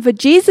like. And for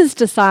Jesus'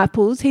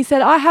 disciples, he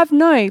said, I have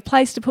no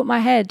place to put my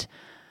head,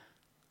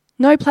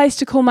 no place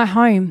to call my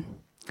home.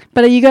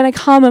 But are you going to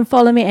come and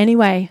follow me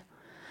anyway?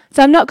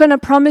 So I'm not going to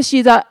promise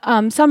you that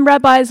some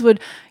rabbis would,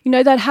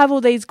 they'd have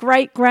all these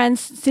great grand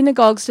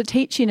synagogues to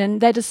teach in, and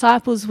their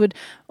disciples would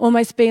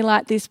almost be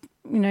like this,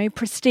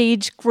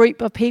 prestige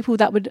group of people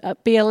that would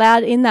be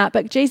allowed in that.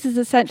 But Jesus is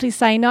essentially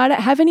saying, no, I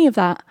don't have any of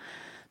that.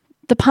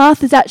 The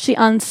path is actually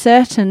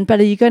uncertain,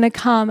 but are you going to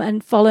come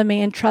and follow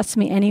me and trust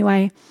me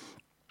anyway?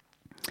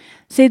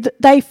 See,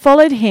 they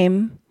followed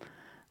him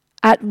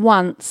at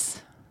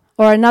once,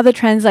 or another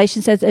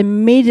translation says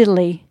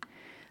immediately.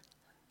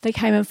 They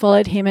came and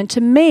followed him. And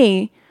to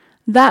me,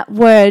 that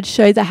word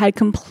showed they had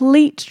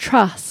complete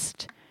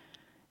trust.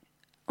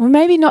 Or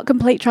maybe not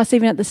complete trust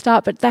even at the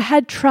start, but they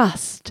had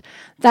trust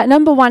that,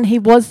 number one, he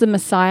was the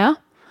Messiah.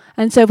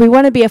 And so if we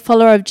want to be a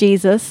follower of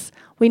Jesus,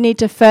 we need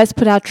to first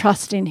put our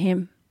trust in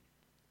him.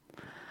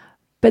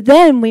 But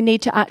then we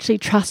need to actually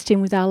trust him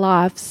with our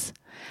lives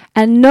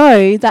and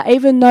know that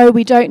even though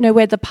we don't know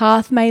where the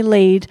path may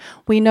lead,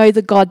 we know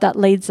the God that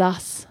leads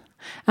us.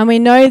 And we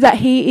know that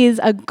he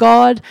is a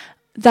God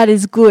that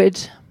is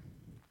good,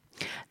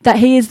 that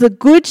he is the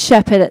good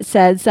shepherd, it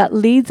says, that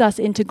leads us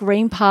into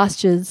green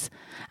pastures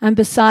and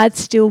beside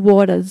still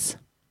waters.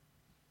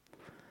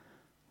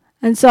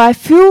 And so I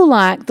feel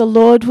like the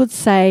Lord would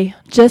say,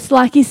 just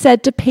like he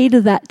said to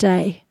Peter that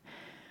day,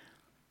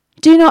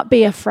 do not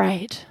be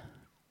afraid,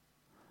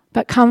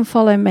 but come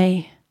follow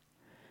me.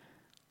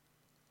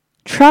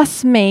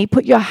 Trust me,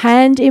 put your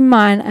hand in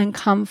mine and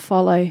come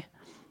follow.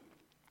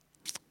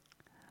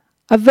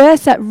 A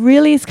verse that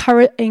really has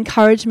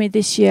encouraged me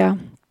this year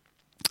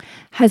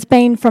has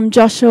been from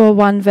Joshua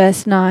 1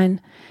 verse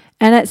 9.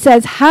 And it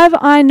says, have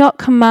I not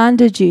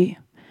commanded you?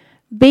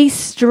 Be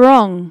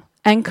strong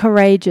and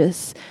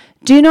courageous.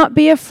 Do not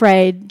be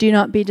afraid, do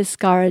not be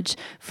discouraged,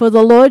 for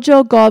the Lord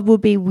your God will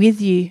be with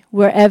you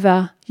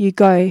wherever you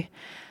go.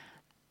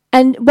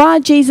 And while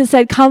Jesus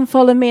said, come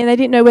follow me, and they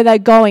didn't know where they're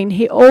going,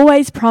 he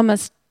always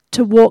promised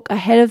to walk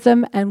ahead of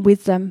them and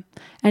with them.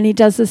 And he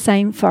does the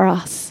same for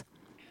us.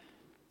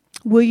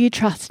 Will you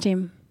trust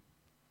him?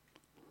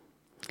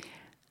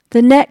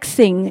 The next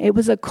thing, it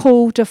was a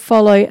call to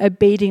follow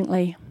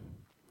obediently.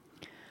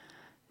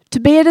 To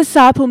be a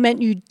disciple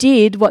meant you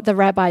did what the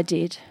rabbi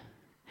did.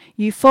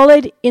 You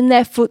followed in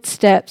their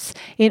footsteps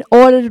in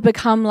order to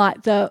become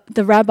like the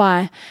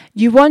rabbi.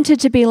 You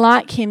wanted to be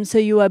like him, so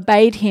you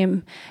obeyed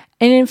him.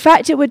 And in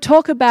fact, it would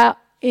talk about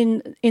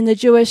in the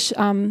Jewish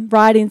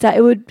writings that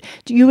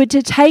you were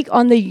to take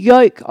on the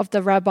yoke of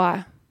the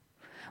rabbi,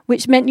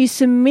 which meant you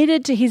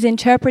submitted to his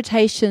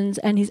interpretations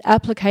and his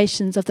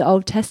applications of the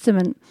Old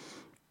Testament.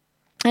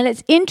 And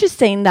it's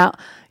interesting that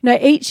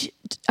each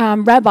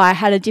rabbi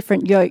had a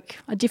different yoke,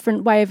 a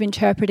different way of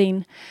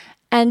interpreting.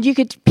 And you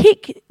could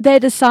pick their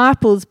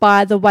disciples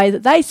by the way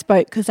that they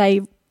spoke, because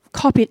they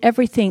copied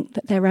everything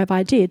that their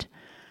rabbi did.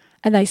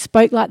 And they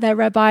spoke like their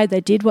rabbi,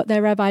 they did what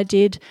their rabbi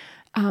did.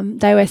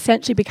 They were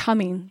essentially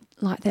becoming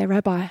like their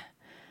rabbi.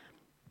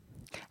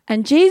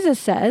 And Jesus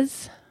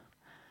says,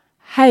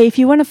 hey, if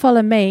you want to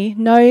follow me,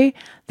 know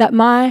that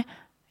my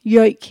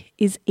yoke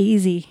is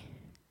easy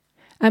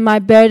and my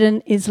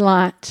burden is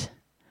light.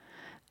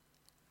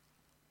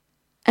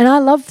 And I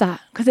love that,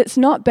 because it's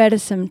not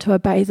burdensome to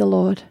obey the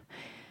Lord.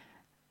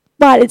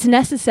 But it's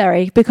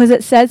necessary, because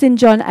it says in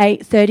John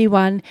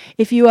 8:31,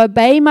 if you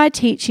obey my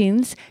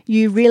teachings,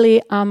 you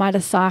really are my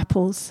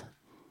disciples.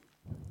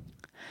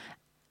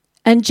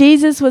 And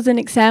Jesus was an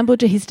example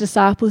to his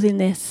disciples in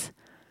this.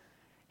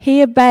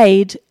 He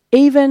obeyed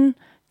even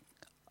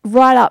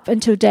right up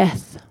until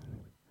death.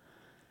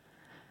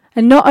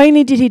 And not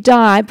only did he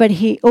die, but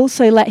he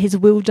also let his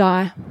will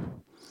die.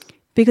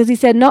 Because he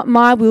said, not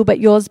my will, but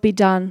yours be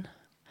done.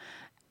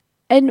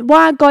 And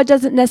while God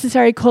doesn't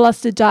necessarily call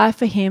us to die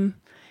for him,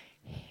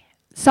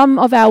 some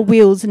of our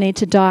wills need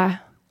to die.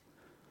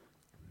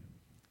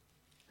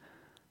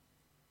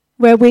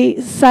 Where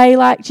we say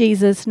like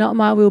Jesus, not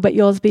my will but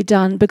yours be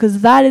done,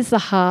 because that is the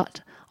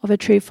heart of a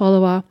true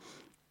follower.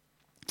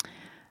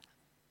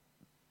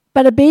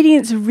 But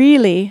obedience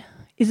really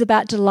is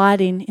about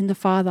delighting in the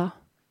Father.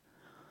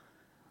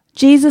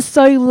 Jesus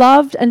so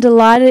loved and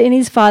delighted in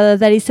his Father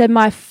that he said,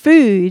 my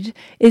food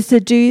is to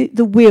do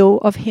the will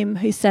of him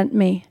who sent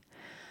me.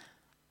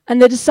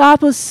 And the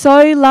disciples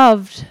so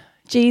loved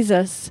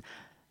Jesus,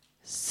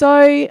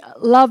 so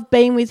loved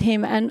being with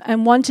him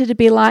and wanted to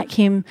be like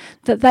him,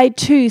 that they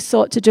too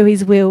sought to do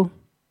his will.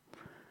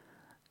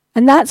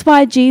 And that's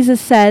why Jesus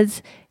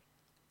says,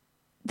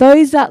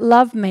 those that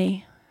love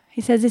me,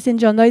 he says this in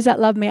John, those that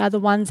love me are the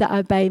ones that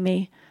obey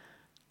me.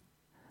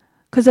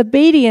 Because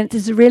obedience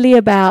is really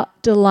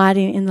about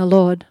delighting in the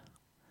Lord.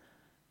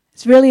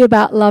 It's really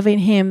about loving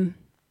him.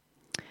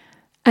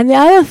 And the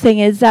other thing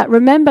is that,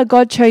 remember,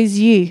 God chose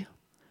you.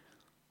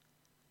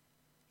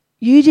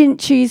 You didn't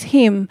choose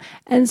him.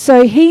 And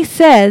so he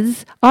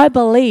says, I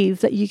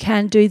believe that you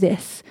can do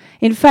this.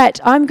 In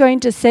fact, I'm going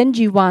to send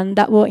you one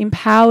that will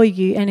empower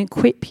you and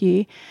equip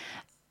you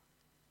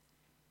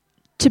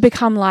to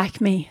become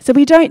like me. So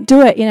we don't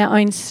do it in our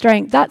own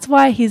strength. That's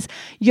why his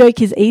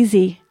yoke is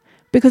easy,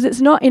 because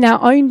it's not in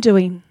our own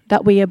doing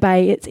that we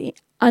obey. It's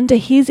under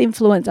his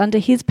influence, under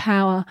his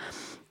power.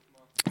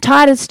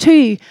 Titus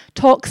 2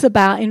 talks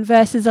about in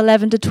verses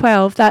 11 to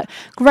 12 that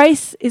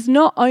grace is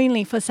not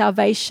only for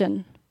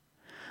salvation,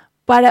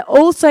 but it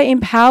also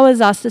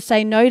empowers us to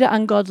say no to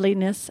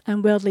ungodliness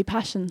and worldly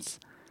passions.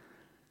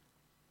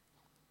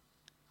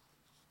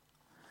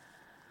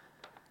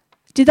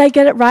 Did they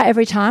get it right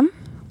every time?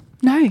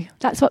 No,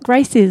 that's what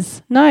grace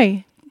is.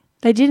 No,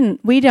 they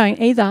didn't. We don't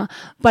either.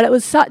 But it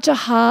was such a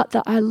heart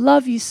that I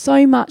love you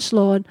so much,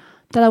 Lord,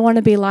 that I want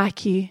to be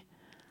like you.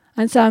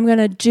 And so I'm going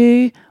to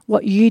do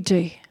what you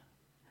do.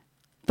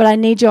 But I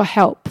need your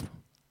help.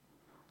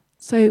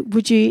 So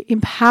would you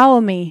empower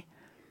me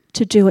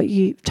to do what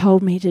you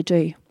told me to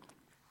do?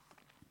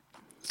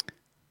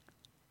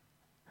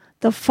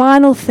 The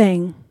final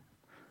thing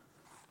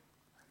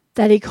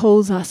that he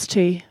calls us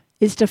to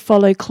is to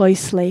follow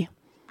closely.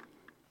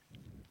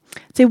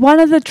 See,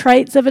 one of the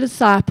traits of a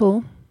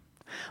disciple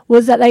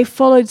was that they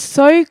followed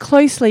so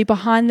closely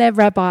behind their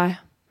rabbi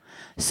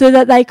so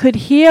that they could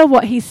hear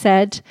what he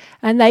said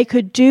and they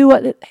could do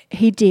what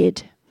he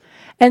did.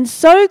 And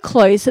so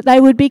close that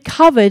they would be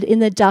covered in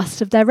the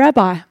dust of their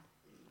rabbi.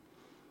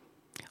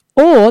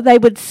 Or they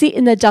would sit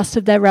in the dust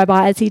of their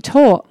rabbi as he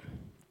taught.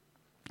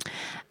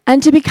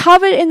 And to be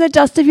covered in the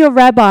dust of your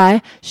rabbi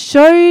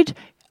showed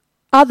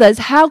others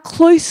how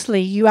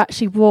closely you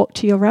actually walk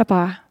to your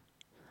rabbi.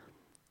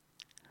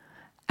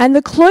 And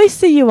the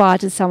closer you are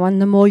to someone,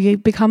 the more you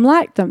become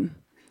like them,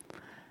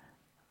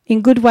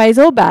 in good ways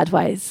or bad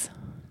ways.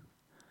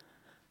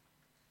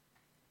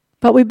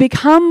 But we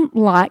become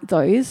like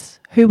those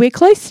who we're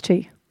close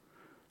to.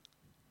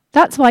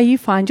 That's why you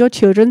find your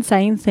children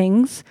saying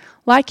things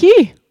like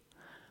you,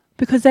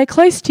 because they're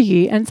close to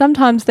you, and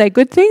sometimes they're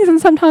good things and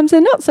sometimes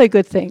they're not so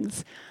good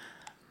things.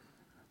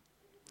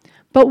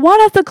 But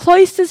one of the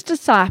closest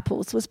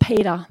disciples was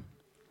Peter.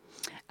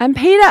 And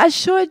Peter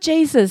assured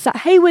Jesus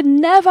that he would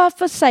never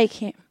forsake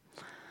him.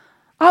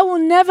 I will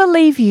never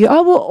leave you. I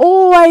will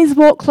always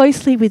walk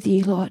closely with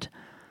you, Lord.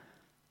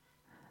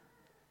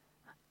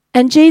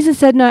 And Jesus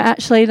said, no,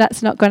 actually,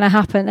 that's not going to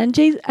happen. And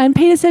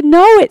Peter said,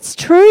 no, it's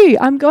true.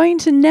 I'm going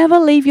to never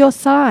leave your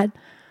side.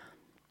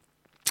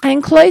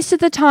 And close to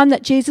the time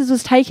that Jesus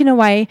was taken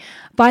away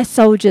by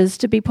soldiers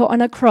to be put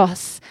on a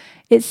cross,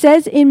 it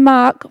says in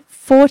Mark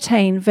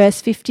 14,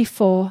 verse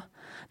 54,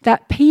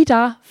 that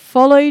Peter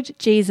followed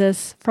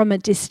Jesus from a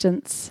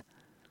distance.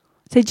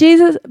 So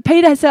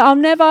Peter said, I'll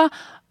never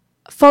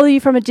follow you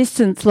from a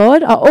distance,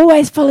 Lord. I'll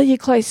always follow you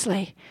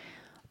closely.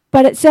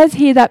 But it says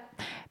here that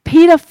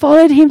Peter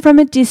followed him from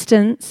a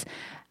distance,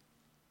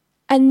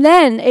 and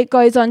then it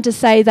goes on to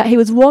say that he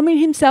was warming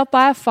himself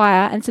by a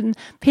fire, and some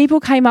people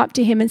came up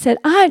to him and said,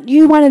 aren't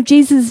you one of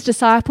Jesus'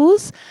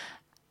 disciples?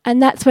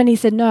 And that's when he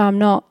said, no, I'm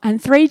not.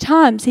 And 3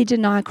 times he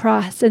denied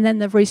Christ, and then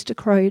the rooster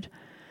crowed.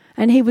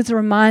 And he was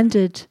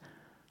reminded.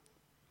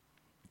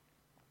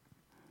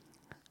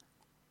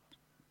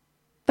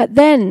 But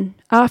then,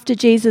 after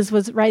Jesus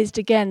was raised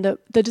again,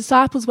 the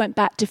disciples went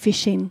back to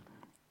fishing.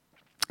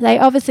 They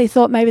obviously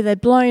thought maybe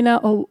they'd blown it,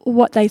 or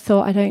what they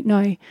thought, I don't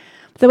know.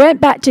 They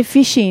went back to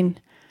fishing.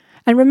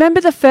 And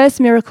remember the first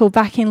miracle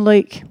back in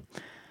Luke,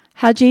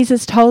 how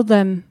Jesus told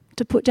them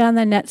to put down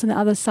their nets on the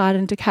other side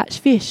and to catch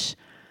fish.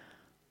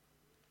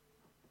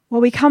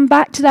 Well, we come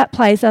back to that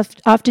place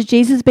after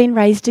Jesus has been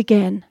raised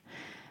again.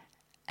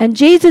 And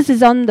Jesus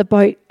is on the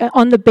boat,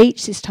 on the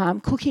beach this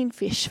time, cooking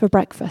fish for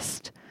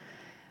breakfast.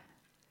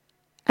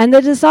 And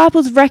the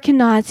disciples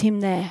recognize him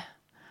there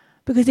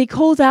because he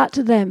calls out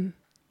to them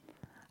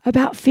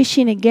about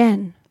fishing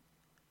again.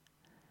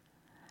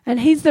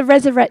 And he's the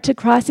resurrected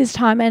Christ this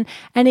time. And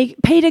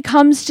Peter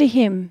comes to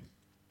him.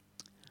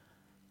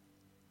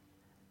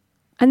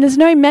 And there's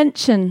no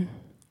mention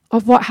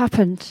of what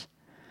happened.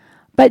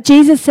 But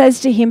Jesus says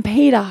to him,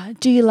 Peter,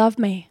 do you love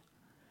me?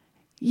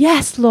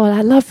 Yes, Lord,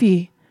 I love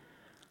you.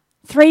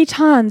 3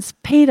 times,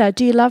 Peter,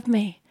 do you love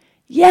me?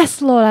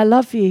 Yes, Lord, I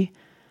love you.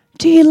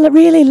 Do you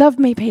really love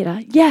me,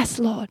 Peter? Yes,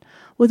 Lord.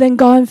 Well, then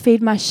go and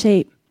feed my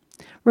sheep.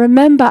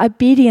 Remember,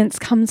 obedience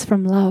comes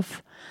from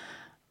love.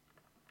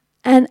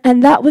 And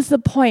that was the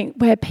point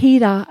where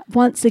Peter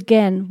once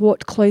again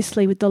walked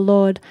closely with the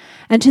Lord.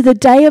 And to the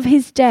day of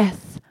his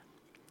death,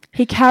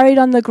 he carried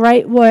on the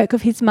great work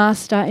of his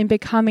master in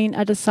becoming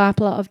a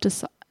disciple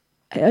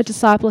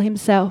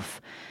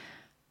himself.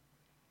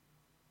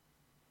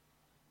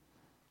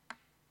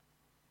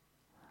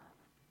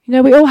 You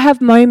know, we all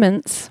have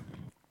moments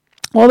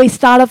where we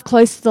start off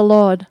close to the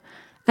Lord,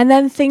 and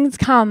then things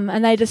come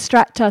and they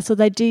distract us or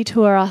they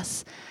detour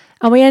us.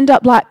 And we end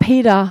up like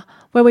Peter,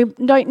 where we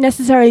don't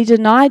necessarily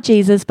deny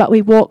Jesus, but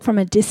we walk from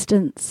a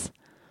distance.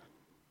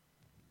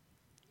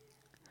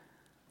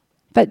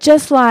 But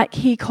just like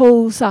he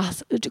calls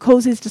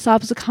his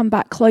disciples to come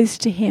back close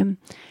to him,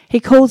 he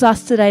calls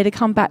us today to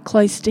come back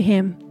close to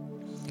him.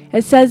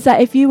 It says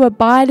that if you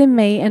abide in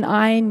me and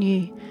I in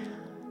you,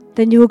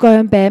 then you will go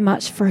and bear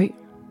much fruit.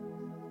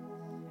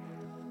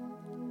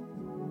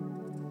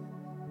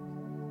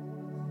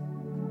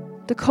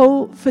 The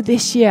call for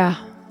this year,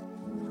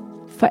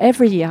 for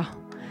every year,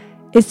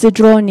 is to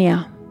draw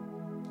near.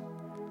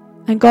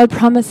 And God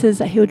promises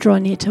that he'll draw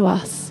near to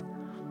us.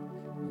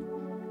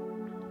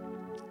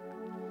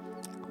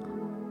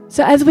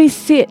 So as we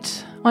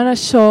sit on a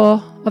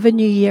shore of a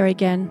new year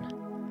again,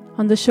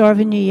 on the shore of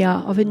a new year,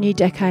 of a new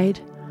decade,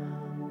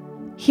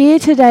 hear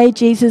today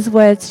Jesus'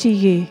 words to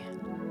you.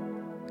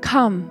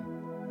 Come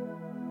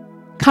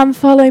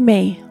follow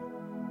me.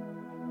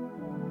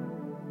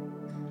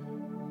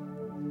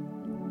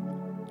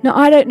 Now,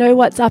 I don't know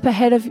what's up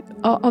ahead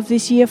of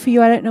this year for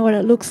you. I don't know what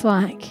it looks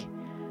like.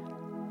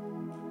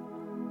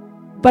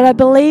 But I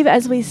believe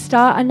as we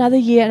start another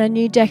year and a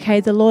new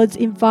decade, the Lord's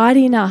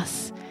inviting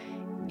us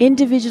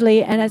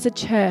individually and as a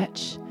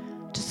church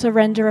to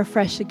surrender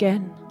afresh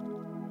again.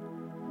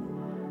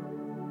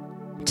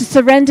 To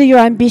surrender your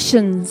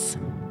ambitions.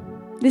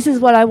 This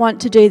is what I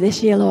want to do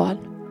this year, Lord.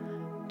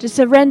 To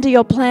surrender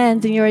your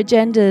plans and your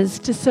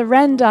agendas. To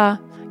surrender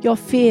your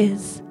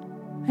fears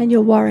and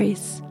your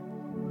worries.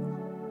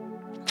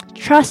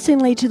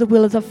 Trustingly to the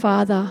will of the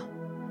Father,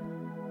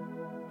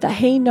 that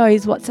he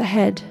knows what's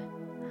ahead.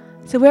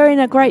 So we're in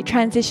a great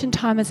transition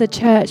time as a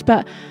church,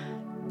 but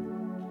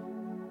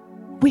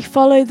we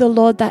follow the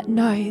Lord that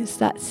knows,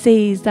 that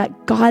sees,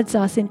 that guides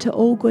us into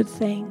all good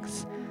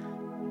things.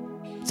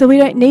 So we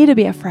don't need to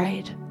be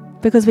afraid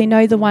because we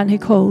know the one who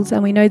calls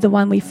and we know the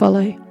one we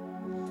follow.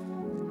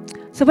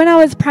 So when I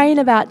was praying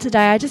about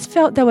today, I just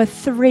felt there were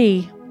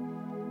 3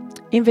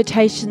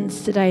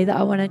 invitations today that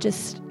I want to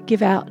just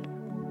give out.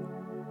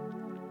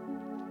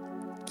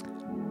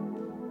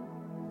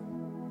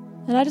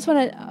 And I just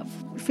want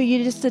for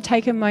you just to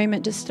take a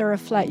moment just to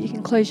reflect. You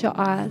can close your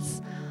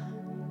eyes.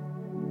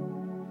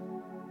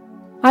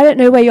 I don't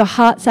know where your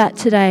heart's at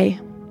today.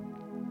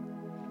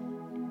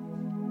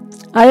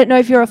 I don't know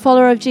if you're a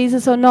follower of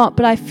Jesus or not,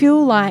 but I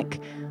feel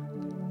like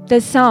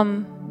there's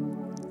some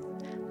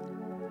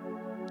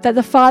that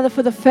the Father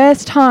for the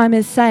first time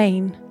is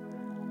saying,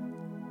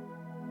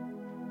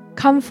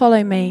 come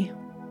follow me.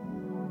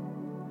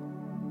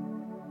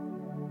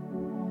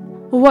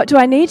 Well, what do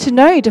I need to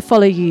know to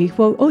follow you?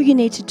 Well, all you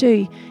need to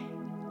do,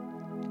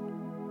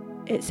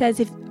 it says,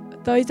 if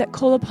those that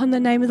call upon the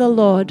name of the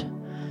Lord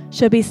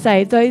shall be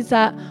saved, those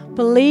that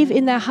believe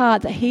in their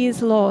heart that he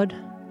is Lord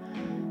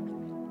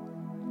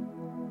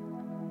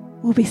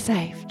will be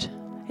saved.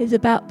 It's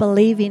about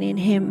believing in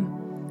him.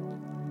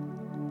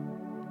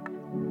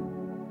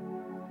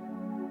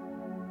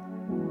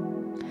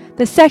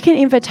 The second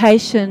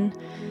invitation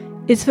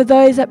is for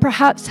those that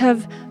perhaps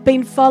have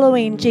been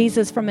following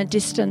Jesus from a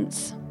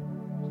distance.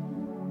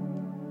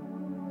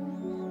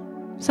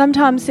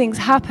 Sometimes things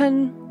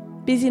happen,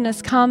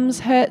 busyness comes,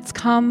 hurts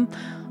come.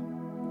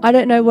 I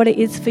don't know what it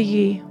is for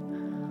you.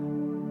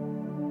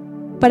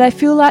 But I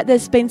feel like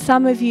there's been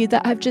some of you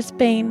that have just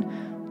been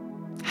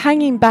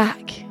hanging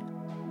back.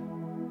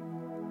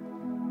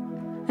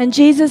 And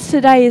Jesus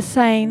today is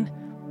saying,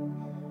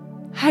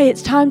 hey,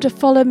 it's time to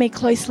follow me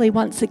closely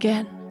once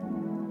again.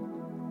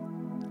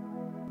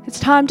 It's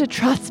time to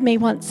trust me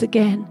once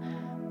again.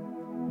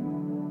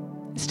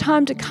 It's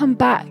time to come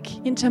back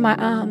into my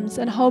arms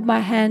and hold my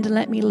hand and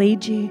let me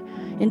lead you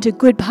into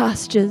good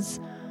pastures.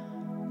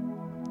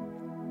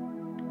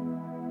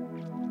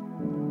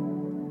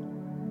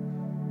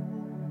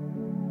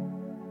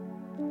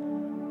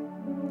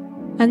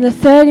 And the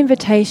third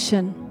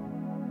invitation,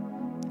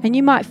 and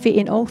you might fit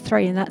in all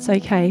three and that's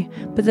okay,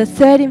 but the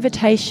third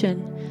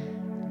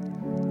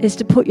invitation is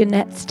to put your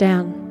nets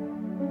down.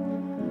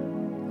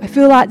 I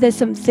feel like there's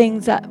some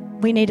things that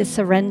we need to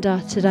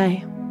surrender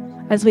today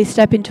as we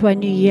step into a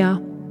new year.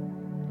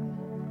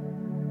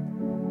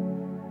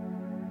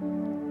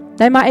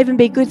 They might even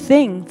be good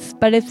things,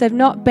 but if they've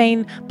not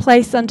been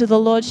placed under the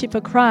lordship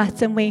of Christ,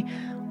 then we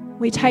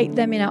take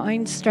them in our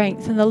own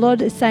strength. And the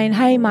Lord is saying,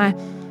 hey, my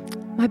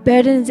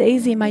burden is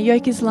easy, my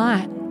yoke is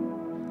light.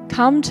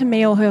 Come to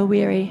me, all who are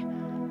weary,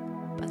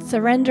 but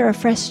surrender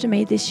afresh to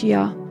me this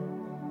year.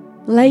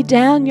 Lay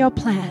down your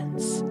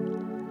plans.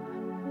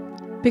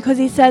 Because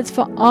he says,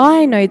 for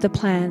I know the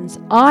plans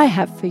I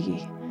have for you,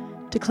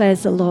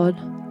 declares the Lord.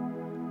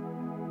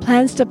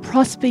 Plans to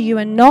prosper you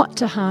and not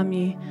to harm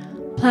you.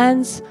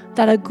 Plans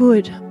that are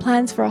good.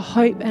 Plans for a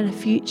hope and a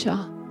future.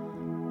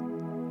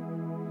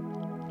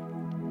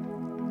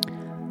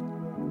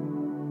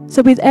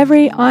 So with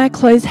every eye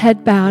closed,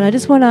 head bowed, I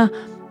just want to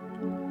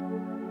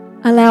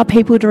allow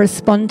people to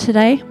respond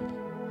today.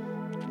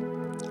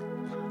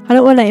 I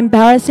don't want to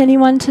embarrass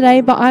anyone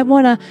today, but I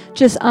want to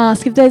just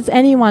ask if there's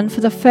anyone for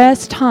the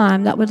first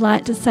time that would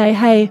like to say,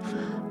 hey,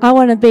 I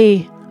want to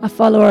be a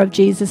follower of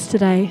Jesus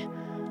today.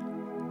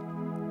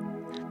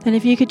 Then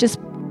if you could just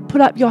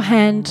put up your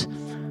hand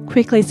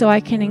quickly so I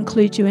can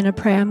include you in a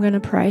prayer. I'm going to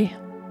pray.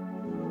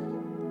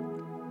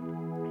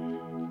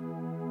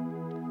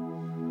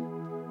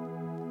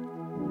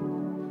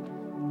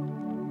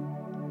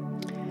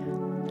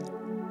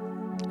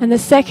 And the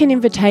second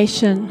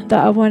invitation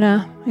that I want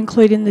to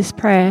include in this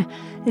prayer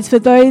is for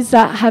those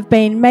that have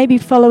been maybe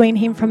following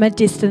him from a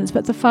distance,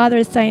 but the Father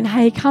is saying,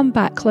 hey, come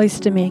back close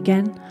to me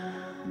again.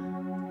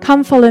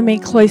 Come follow me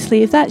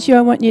closely. If that's you,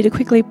 I want you to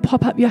quickly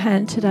pop up your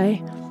hand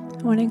today.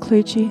 I want to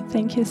include you.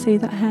 Thank you. See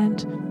that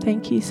hand.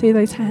 Thank you. See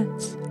those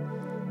hands.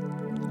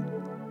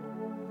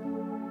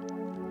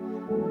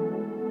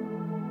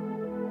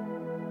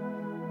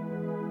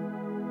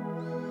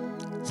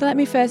 So let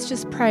me first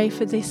just pray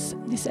for this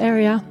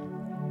area.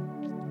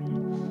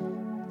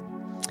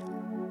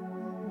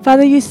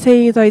 Father, you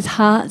see those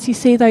hearts, you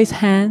see those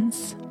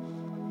hands.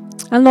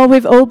 And Lord,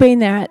 we've all been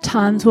there at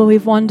times where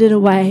we've wandered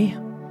away,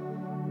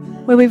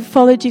 where we've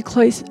followed you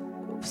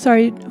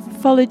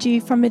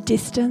from a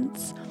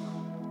distance.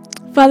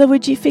 Father,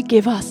 would you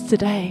forgive us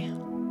today?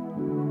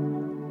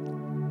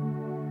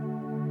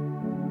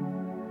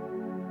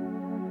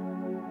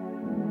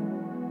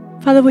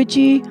 Father, would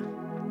you,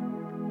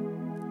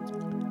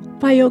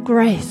 by your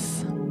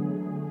grace,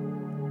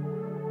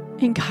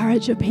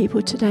 encourage your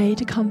people today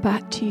to come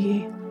back to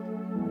you?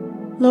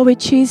 Lord, we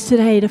choose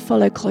today to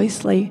follow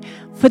closely.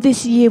 For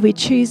this year, we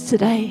choose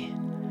today,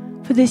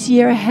 for this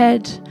year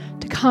ahead,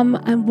 to come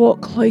and walk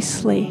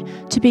closely,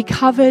 to be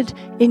covered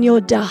in your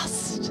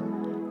dust.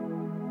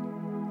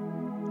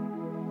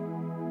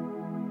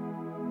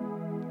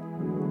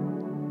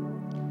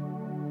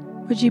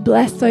 Would you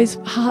bless those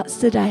hearts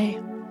today?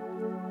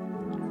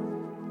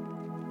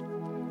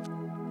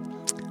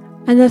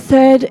 And the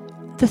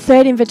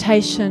third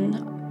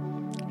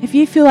invitation, if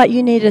you feel like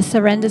you need to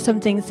surrender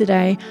some things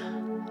today,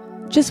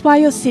 just while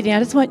you're sitting, I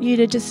just want you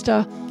to just,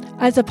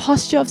 as a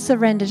posture of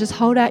surrender, just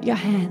hold out your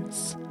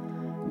hands.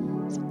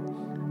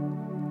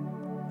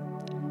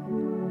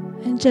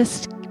 And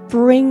just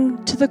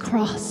bring to the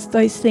cross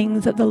those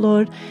things that the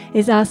Lord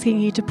is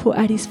asking you to put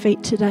at his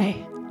feet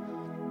today.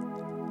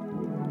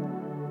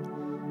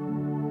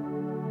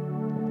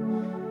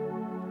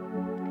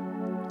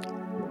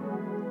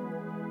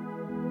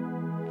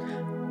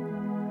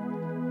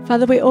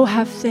 Father, we all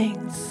have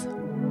things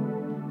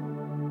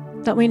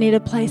that we need to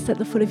place at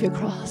the foot of your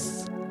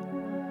cross.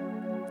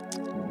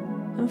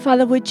 And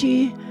Father, would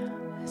you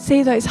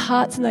see those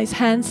hearts and those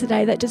hands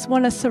today that just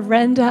want to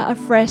surrender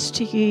afresh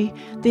to you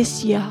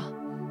this year?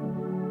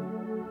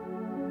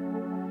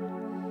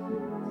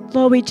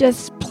 Lord, we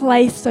just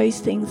place those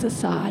things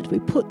aside. We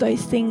put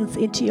those things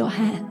into your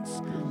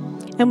hands.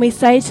 And we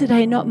say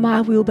today, not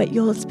my will, but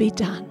yours be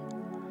done.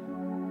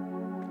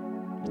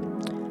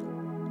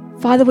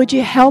 Father, would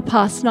you help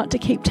us not to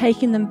keep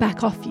taking them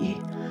back off you,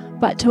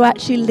 but to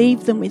actually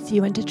leave them with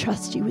you and to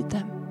trust you with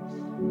them.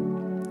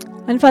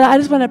 And Father, I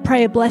just want to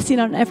pray a blessing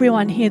on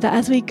everyone here that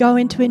as we go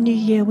into a new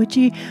year, would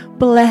you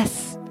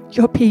bless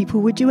your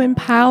people? Would you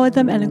empower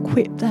them and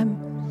equip them?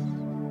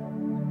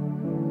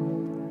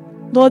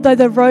 Lord, though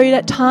the road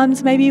at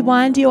times may be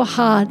windy or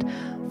hard,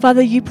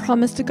 Father, you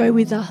promise to go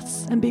with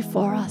us and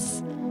before us.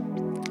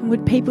 And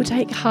would people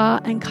take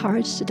heart and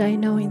courage today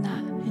knowing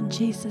that, in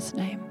Jesus'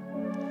 name.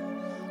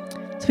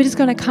 So we're just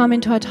going to come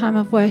into our time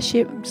of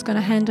worship. I'm just going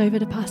to hand over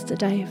to Pastor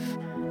Dave,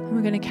 and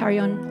we're going to carry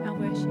on our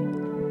worship.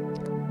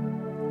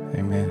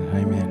 Amen.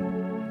 Amen.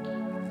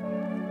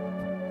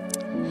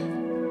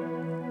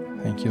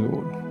 Thank you,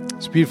 Lord.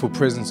 It's a beautiful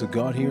presence of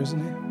God here,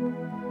 isn't it?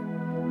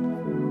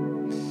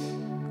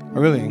 I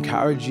really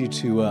encourage you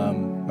to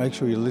make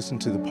sure you listen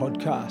to the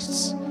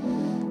podcasts.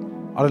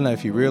 I don't know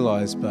if you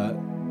realise, but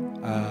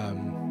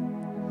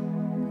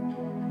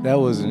that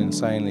was an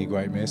insanely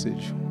great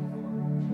message.